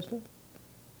of Bethesda?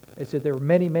 It said there were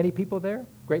many, many people there,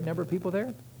 great number of people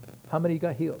there. How many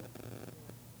got healed?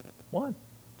 One.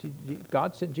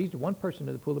 God sent Jesus, one person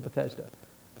to the pool of Bethesda.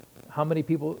 How many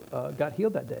people got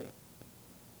healed that day?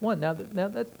 One. Now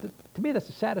that's to me, that's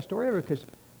the saddest story ever, because,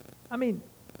 I mean,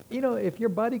 if your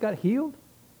buddy got healed,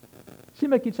 it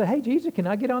seemed like you'd say, hey, Jesus, can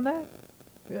I get on that?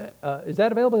 Is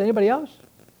that available to anybody else?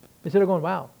 Instead of going,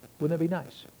 wow, wouldn't that be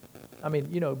nice? I mean,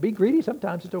 be greedy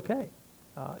sometimes, it's okay.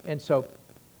 And so,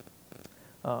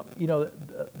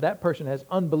 that person has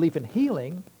unbelief in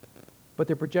healing, but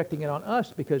they're projecting it on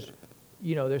us because,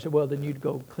 they said, well, then you'd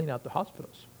go clean out the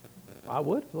hospitals. I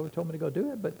would, if the Lord told me to go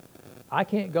do it, but I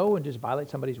can't go and just violate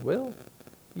somebody's will.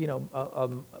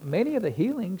 Many of the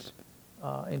healings,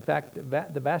 in fact,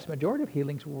 the vast majority of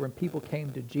healings were when people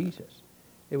came to Jesus.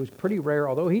 It was pretty rare,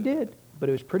 although he did, but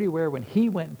it was pretty rare when he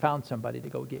went and found somebody to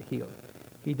go get healed.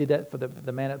 He did that for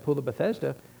the man at the pool of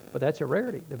Bethesda, but that's a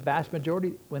rarity. The vast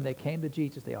majority, when they came to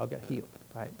Jesus, they all got healed,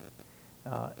 right?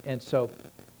 And so,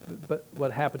 but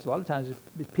what happens a lot of times is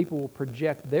people will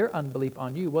project their unbelief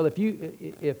on you. Well, if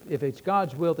it's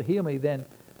God's will to heal me, then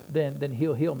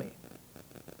he'll heal me.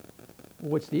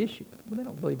 What's the issue? Well, they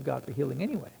don't believe God for healing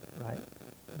anyway, right?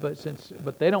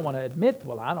 But they don't want to admit,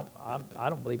 well, I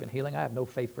don't believe in healing. I have no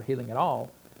faith for healing at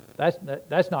all.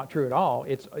 That's not true at all.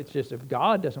 It's just if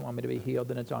God doesn't want me to be healed,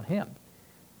 then it's on him.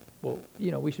 Well,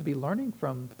 we should be learning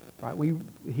from, right?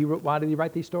 Why did he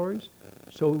write these stories?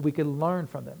 So we could learn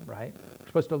from them, right? We're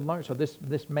supposed to learn. So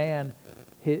this man,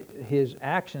 his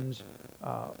actions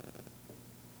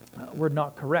were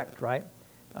not correct, right?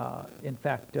 In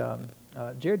fact,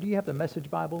 Jared, do you have the Message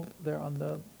Bible there on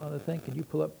the thing? Can you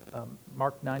pull up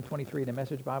Mark 9:23 in the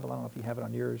Message Bible? I don't know if you have it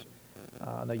on yours.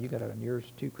 I know you got it on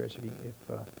yours too, Chris.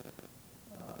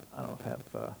 I don't have.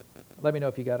 Let me know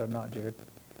if you got it or not, Jared.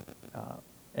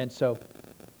 And so,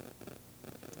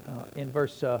 in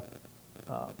verse, we'll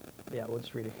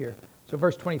just read it here. So,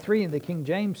 verse 23 in the King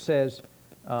James says,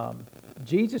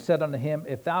 Jesus said unto him,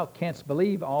 if thou canst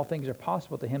believe, all things are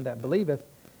possible to him that believeth.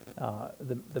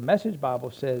 The Message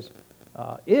Bible says,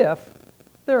 if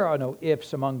there are no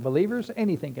ifs among believers,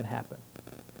 anything can happen.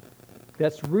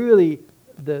 That's really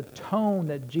the tone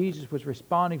that Jesus was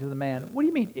responding to the man. What do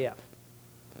you mean if?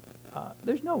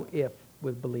 There's no if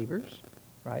with believers,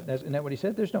 right? Isn't that what he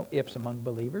said? There's no ifs among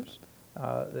believers.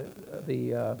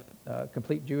 The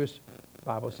Complete Jewish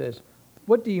Bible says,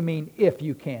 what do you mean if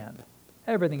you can?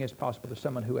 Everything is possible to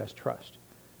someone who has trust.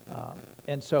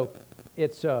 And so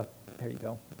it's, there you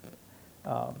go.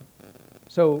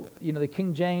 So, the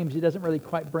King James, it doesn't really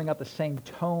quite bring out the same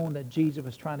tone that Jesus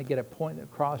was trying to get a point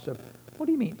across of, what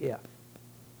do you mean if?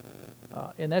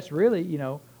 And that's really,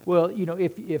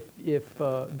 if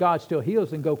God still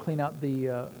heals, then go clean out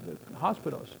the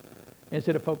hospitals.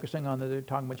 Instead of focusing on they're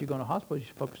talking about you going to hospital, you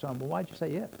should focus on, well, why'd you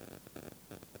say if?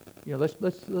 Let's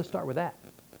start with that.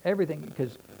 Everything,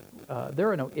 because there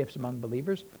are no ifs among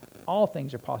believers. All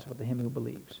things are possible to him who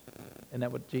believes. And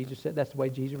that's what Jesus said. That's the way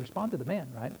Jesus responded to the man,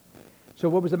 right? So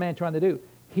what was the man trying to do?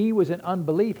 He was in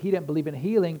unbelief. He didn't believe in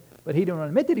healing, but he didn't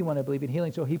admit that he wanted to believe in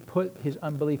healing, so he put his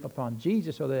unbelief upon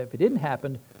Jesus so that if it didn't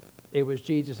happen, it was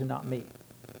Jesus and not me.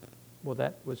 Well,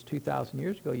 that was 2,000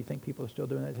 years ago. You think people are still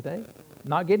doing that today?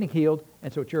 Not getting healed,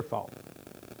 and so it's your fault.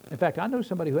 In fact, I know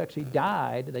somebody who actually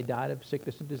died. They died of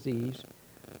sickness and disease,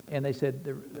 and they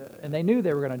said, and they knew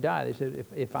they were going to die. They said,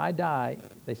 if I die,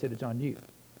 they said, it's on you.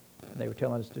 And they were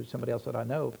telling us to somebody else that I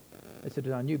know. They said,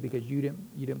 it's on you because you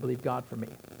didn't believe God for me.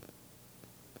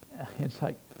 It's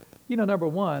like, number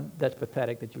one, that's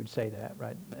pathetic that you would say that,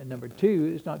 right? And number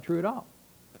two, it's not true at all.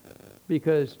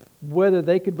 Because whether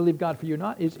they could believe God for you or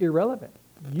not is irrelevant.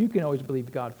 You can always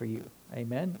believe God for you.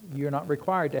 Amen? You're not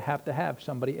required to have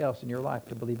somebody else in your life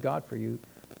to believe God for you.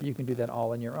 You can do that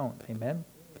all on your own. Amen?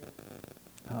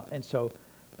 And so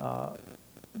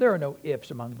there are no ifs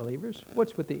among believers.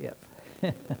 What's with the if?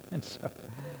 And so,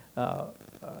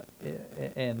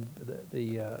 and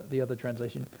the other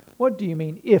translation, what do you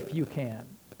mean if you can?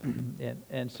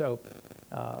 and so,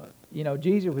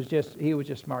 Jesus was just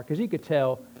smart because he could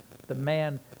tell the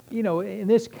man, in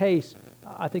this case,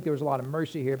 I think there was a lot of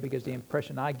mercy here because the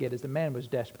impression I get is the man was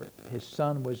desperate. His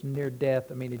son was near death.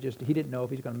 I mean, he didn't know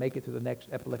if he's going to make it through the next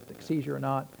epileptic seizure or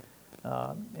not.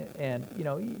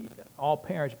 All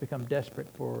parents become desperate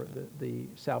for the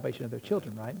salvation of their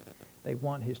children, right? They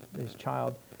want his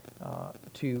child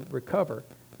to recover.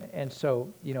 And so,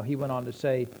 he went on to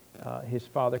say, his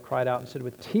father cried out and said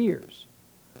with tears,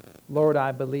 Lord,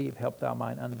 I believe, help thou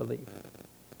mine unbelief.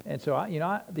 And so,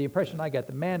 the impression I got,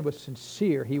 the man was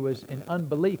sincere. He was in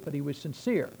unbelief, but he was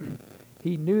sincere.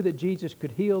 He knew that Jesus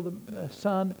could heal the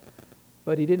son,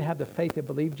 but he didn't have the faith to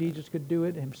believe Jesus could do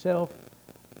it himself.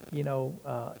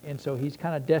 And so he's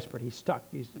kind of desperate. He's stuck.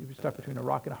 He was stuck between a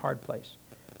rock and a hard place.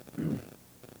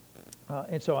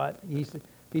 And so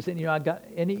he said, I got,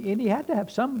 and he had to have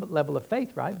some level of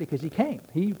faith, right? Because he came.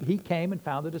 He came and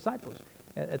found the disciples.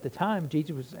 At the time,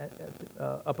 Jesus was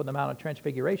up on the Mount of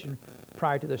Transfiguration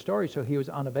prior to the story, so he was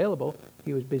unavailable.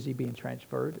 He was busy being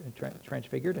transferred and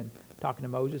transfigured and talking to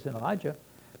Moses and Elijah.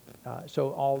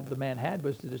 So all the man had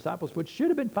was the disciples, which should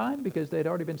have been fine because they'd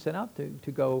already been sent out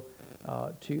to go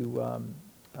and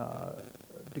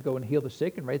heal the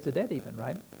sick and raise the dead, even,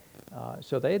 right?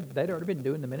 So they'd already been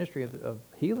doing the ministry of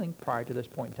healing prior to this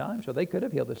point in time, so they could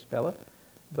have healed this fella,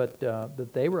 but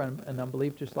that they were in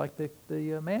unbelief just like the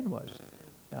man was.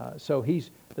 So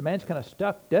the man's kind of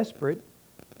stuck, desperate,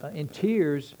 in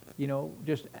tears,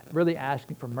 just really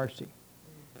asking for mercy.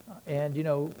 And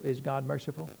is God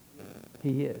merciful?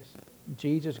 He is.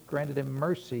 Jesus granted him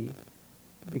mercy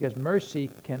because mercy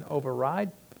can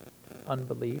override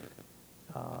unbelief,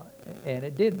 and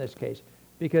it did in this case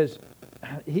because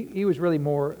he was really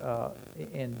more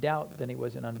in doubt than he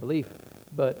was in unbelief.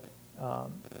 But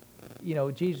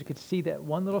Jesus could see that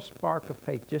one little spark of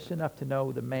faith, just enough to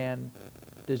know the man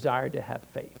desired to have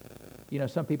faith.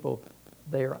 Some people,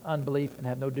 they are unbelief and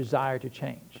have no desire to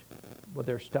change. Well,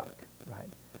 they're stuck,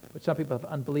 right? But some people have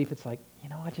unbelief. It's like,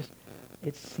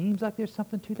 it seems like there's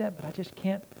something to that, but I just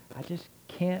can't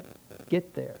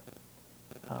get there.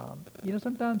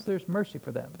 Sometimes there's mercy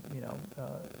for them,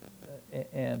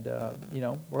 and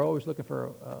we're always looking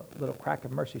for a little crack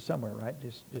of mercy somewhere, right?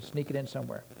 Just sneak it in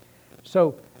somewhere.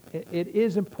 So it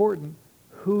is important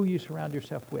who you surround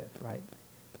yourself with, right?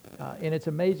 And it's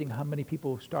amazing how many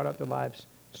people start out their lives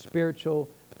spiritual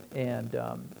and,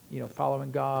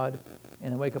 following God,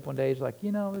 and then wake up one day, it's like,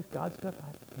 this God stuff,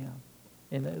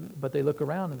 but they look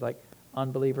around and it's like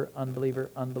unbeliever, unbeliever,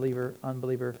 unbeliever,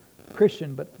 unbeliever,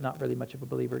 Christian, but not really much of a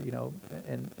believer,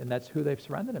 and that's who they've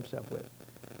surrounded themselves with.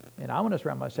 And I want to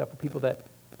surround myself with people that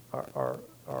are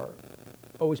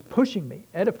always pushing me,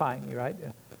 edifying me, right?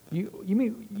 You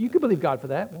mean you could believe God for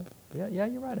that? Well, yeah,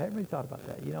 you're right. I haven't really thought about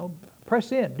that.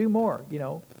 Press in, do more.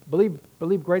 Believe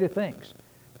greater things.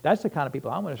 That's the kind of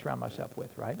people I want to surround myself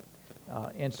with, right?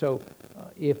 And so,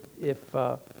 if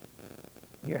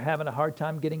you're having a hard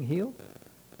time getting healed,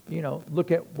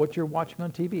 look at what you're watching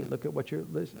on TV. Look at what you're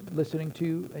listening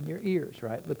to in your ears,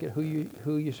 right? Look at who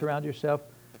you surround yourself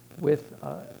with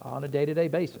on a day-to-day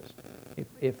basis.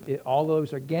 If all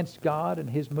those are against God and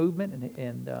His movement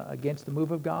and against the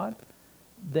move of God,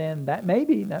 then it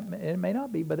may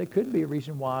not be, but it could be a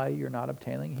reason why you're not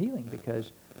obtaining healing,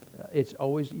 because it's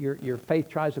always your faith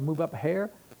tries to move up a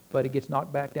hair, but it gets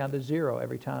knocked back down to zero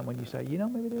every time when you say,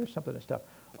 maybe there's something to stuff.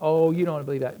 Oh, you don't want to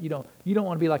believe that. You don't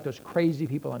want to be like those crazy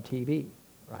people on TV,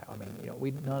 right? I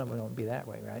mean, none of them want to be that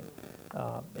way, right?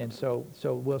 And so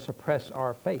we'll suppress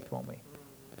our faith, won't we?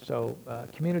 So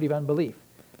community of unbelief,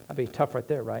 that'd be tough right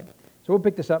there, right? So we'll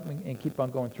pick this up and keep on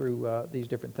going through these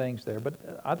different things there.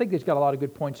 But I think he's got a lot of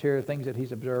good points here, things that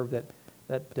he's observed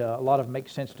that a lot of them make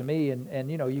sense to me.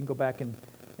 And you can go back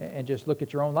and just look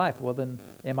at your own life. Well, then,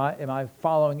 am I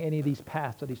following any of these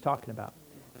paths that he's talking about?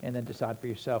 And then decide for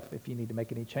yourself if you need to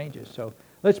make any changes. So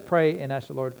let's pray and ask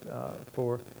the Lord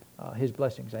for his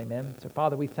blessings. Amen. So,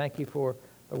 Father, we thank you for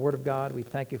the Word of God. We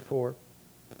thank you for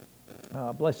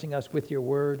blessing us with your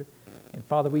Word. And,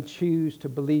 Father, we choose to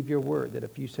believe your Word, that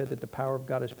if you said that the power of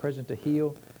God is present to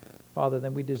heal, Father,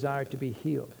 then we desire to be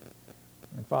healed.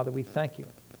 And, Father, we thank you.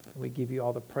 We give you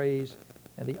all the praise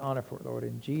and the honor for it, Lord,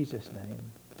 in Jesus' name.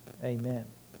 Amen.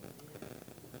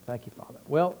 Thank you, Father.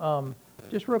 Well,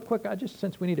 just real quick, I just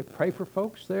sense we need to pray for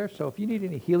folks there. So if you need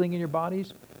any healing in your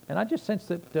bodies, and I just sense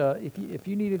that if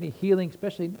you need any healing,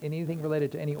 especially in anything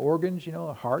related to any organs,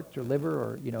 a heart or liver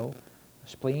or, a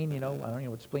spleen, I don't know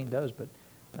what spleen does, but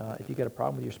if you got a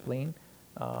problem with your spleen.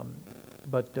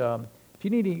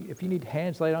 If you need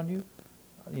hands laid on you,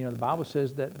 the Bible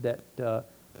says that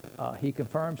he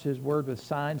confirms his word with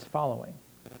signs following.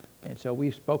 And so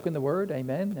we've spoken the word,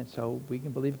 amen, and so we can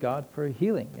believe God for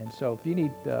healing. And so if you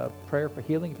need prayer for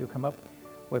healing, if you'll come up,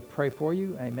 we'll pray for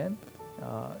you, amen,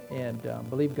 and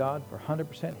believe God for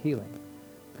 100% healing,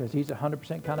 because he's a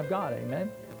 100% kind of God,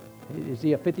 amen. Is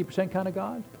he a 50% kind of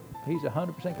God? He's a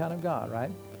 100% kind of God,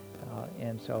 right?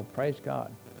 And so praise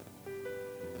God.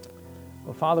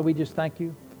 Well, Father, we just thank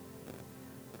you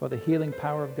for the healing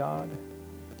power of God.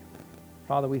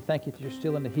 Father, we thank you that you're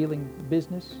still in the healing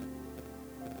business.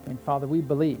 And Father, we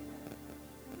believe.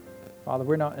 Father,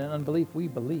 we're not in unbelief. We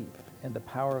believe in the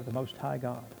power of the Most High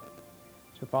God.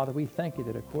 So, Father, we thank you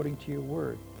that according to your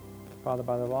word, Father,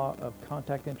 by the law of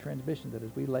contact and transmission, that as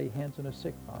we lay hands on a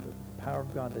sick, Father, the power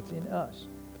of God that's in us,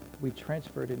 we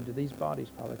transfer it into these bodies,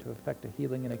 Father, to effect a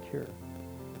healing and a cure.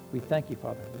 We thank you,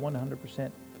 Father,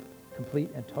 100% complete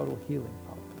and total healing,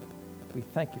 Father. We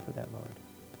thank you for that, Lord.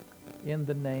 In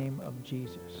the name of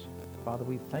Jesus, Father,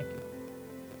 we thank you.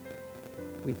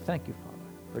 We thank you, Father,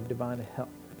 for divine health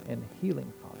and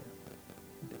healing, Father,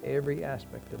 into every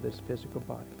aspect of this physical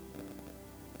body,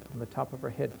 from the top of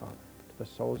our head, Father, to the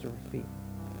soles of our feet.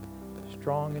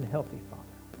 Strong and healthy, Father,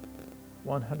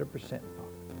 100%, Father.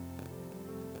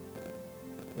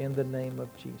 In the name of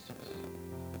Jesus.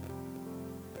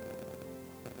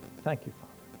 Thank you,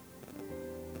 Father.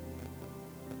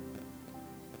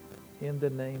 In the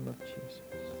name of Jesus.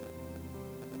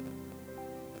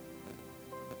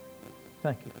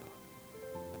 Thank you, Father.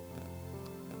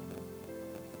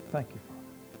 Thank you, Father.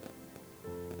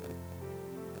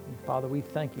 And Father, we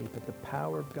thank you that the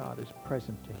power of God is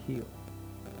present to heal.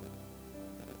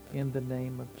 In the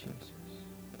name of Jesus.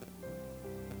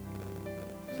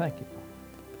 Thank you, Father.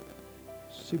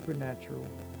 Supernatural,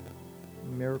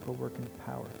 miracle-working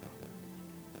power,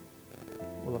 Father,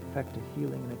 will effect a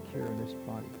healing and a cure in this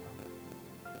body,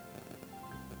 Father.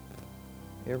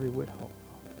 Every whit whole,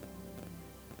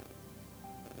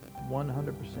 Father.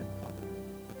 100%, Father.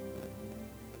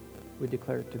 We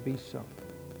declare it to be so.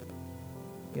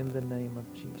 In the name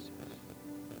of Jesus.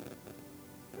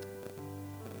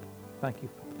 Thank you,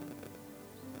 Father.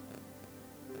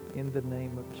 In the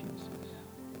name of Jesus.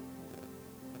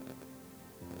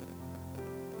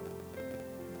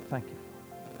 Thank you, Father.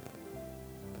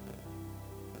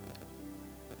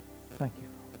 Thank you,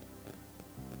 Father.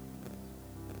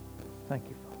 Thank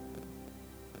you, Father.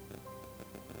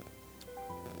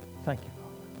 Thank you, Father.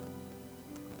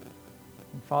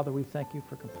 And Father, we thank you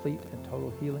for complete and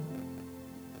total healing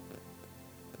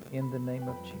in the name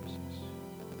of Jesus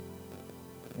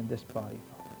in this body,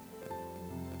 Father.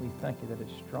 We thank you that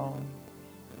it's strong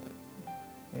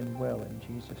and well in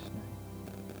Jesus' name.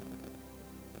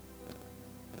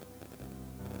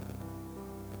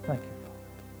 Thank you, Father.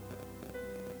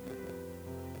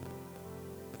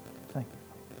 Thank you,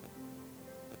 Father.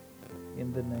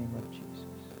 In the name of Jesus.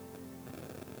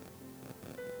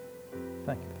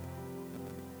 Thank you, Father.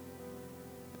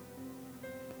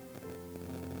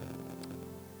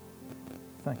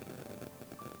 Thank you.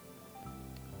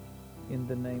 In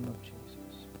the name of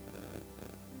Jesus.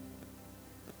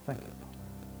 Thank you,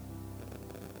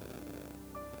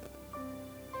 Father.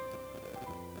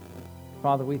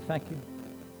 Father, we thank you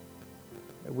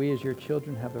that we as your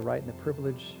children have the right and the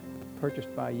privilege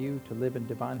purchased by you to live in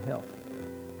divine health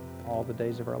all the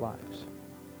days of our lives.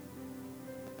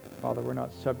 Father, we're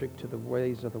not subject to the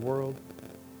ways of the world.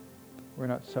 We're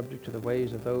not subject to the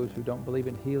ways of those who don't believe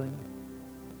in healing.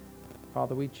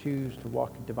 Father, we choose to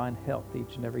walk in divine health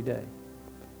each and every day.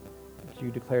 As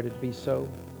you declared it to be so,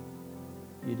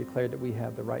 you declared that we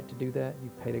have the right to do that.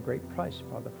 You paid a great price,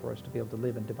 Father, for us to be able to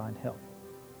live in divine health.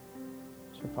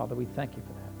 So, Father, we thank you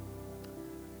for that.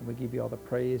 And we give you all the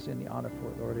praise and the honor for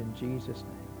it, Lord, in Jesus'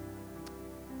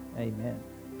 name. Amen.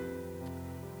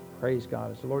 Praise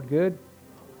God. Is the Lord good?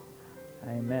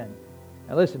 Amen.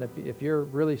 Now listen, if you're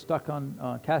really stuck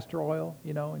on castor oil,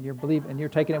 and you're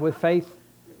taking it with faith,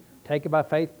 take it by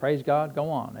faith. Praise God. Go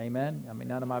on. Amen. I mean,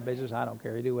 none of my business. I don't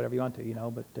care. You do whatever you want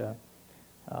to, but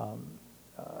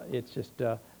it's just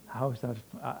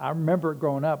I remember it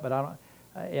growing up, but I don't.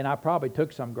 And I probably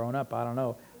took some growing up. I don't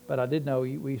know, but I did know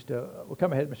we used to. Well,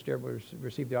 come ahead, Mr. Jerry,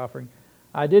 receive the offering.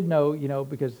 I did know,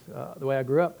 because the way I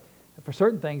grew up, for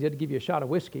certain things, they had to give you a shot of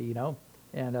whiskey,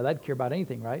 and that'd cure about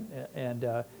anything, right? And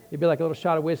it'd be like a little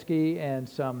shot of whiskey and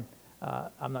some.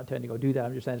 I'm not telling you to go do that.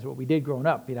 I'm just saying it's what we did growing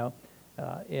up,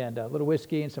 and a little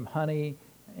whiskey and some honey,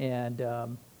 and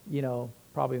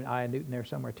probably an eye of Newton there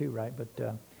somewhere too, right?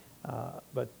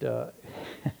 But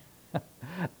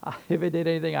if it did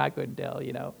anything, I couldn't tell,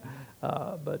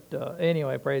 But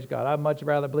anyway, praise God. I'd much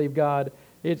rather believe God.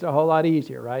 It's a whole lot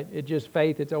easier, right? It's just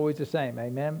faith. It's always the same.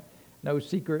 Amen. No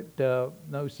secret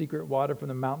water from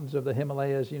the mountains of the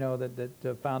Himalayas,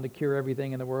 that found to cure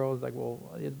everything in the world. It's like, well,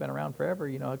 it's been around forever.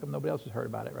 How come nobody else has heard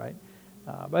about it, right?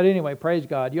 But anyway, praise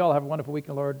God. You all have a wonderful week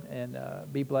in the Lord, and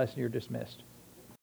be blessed, and you're dismissed.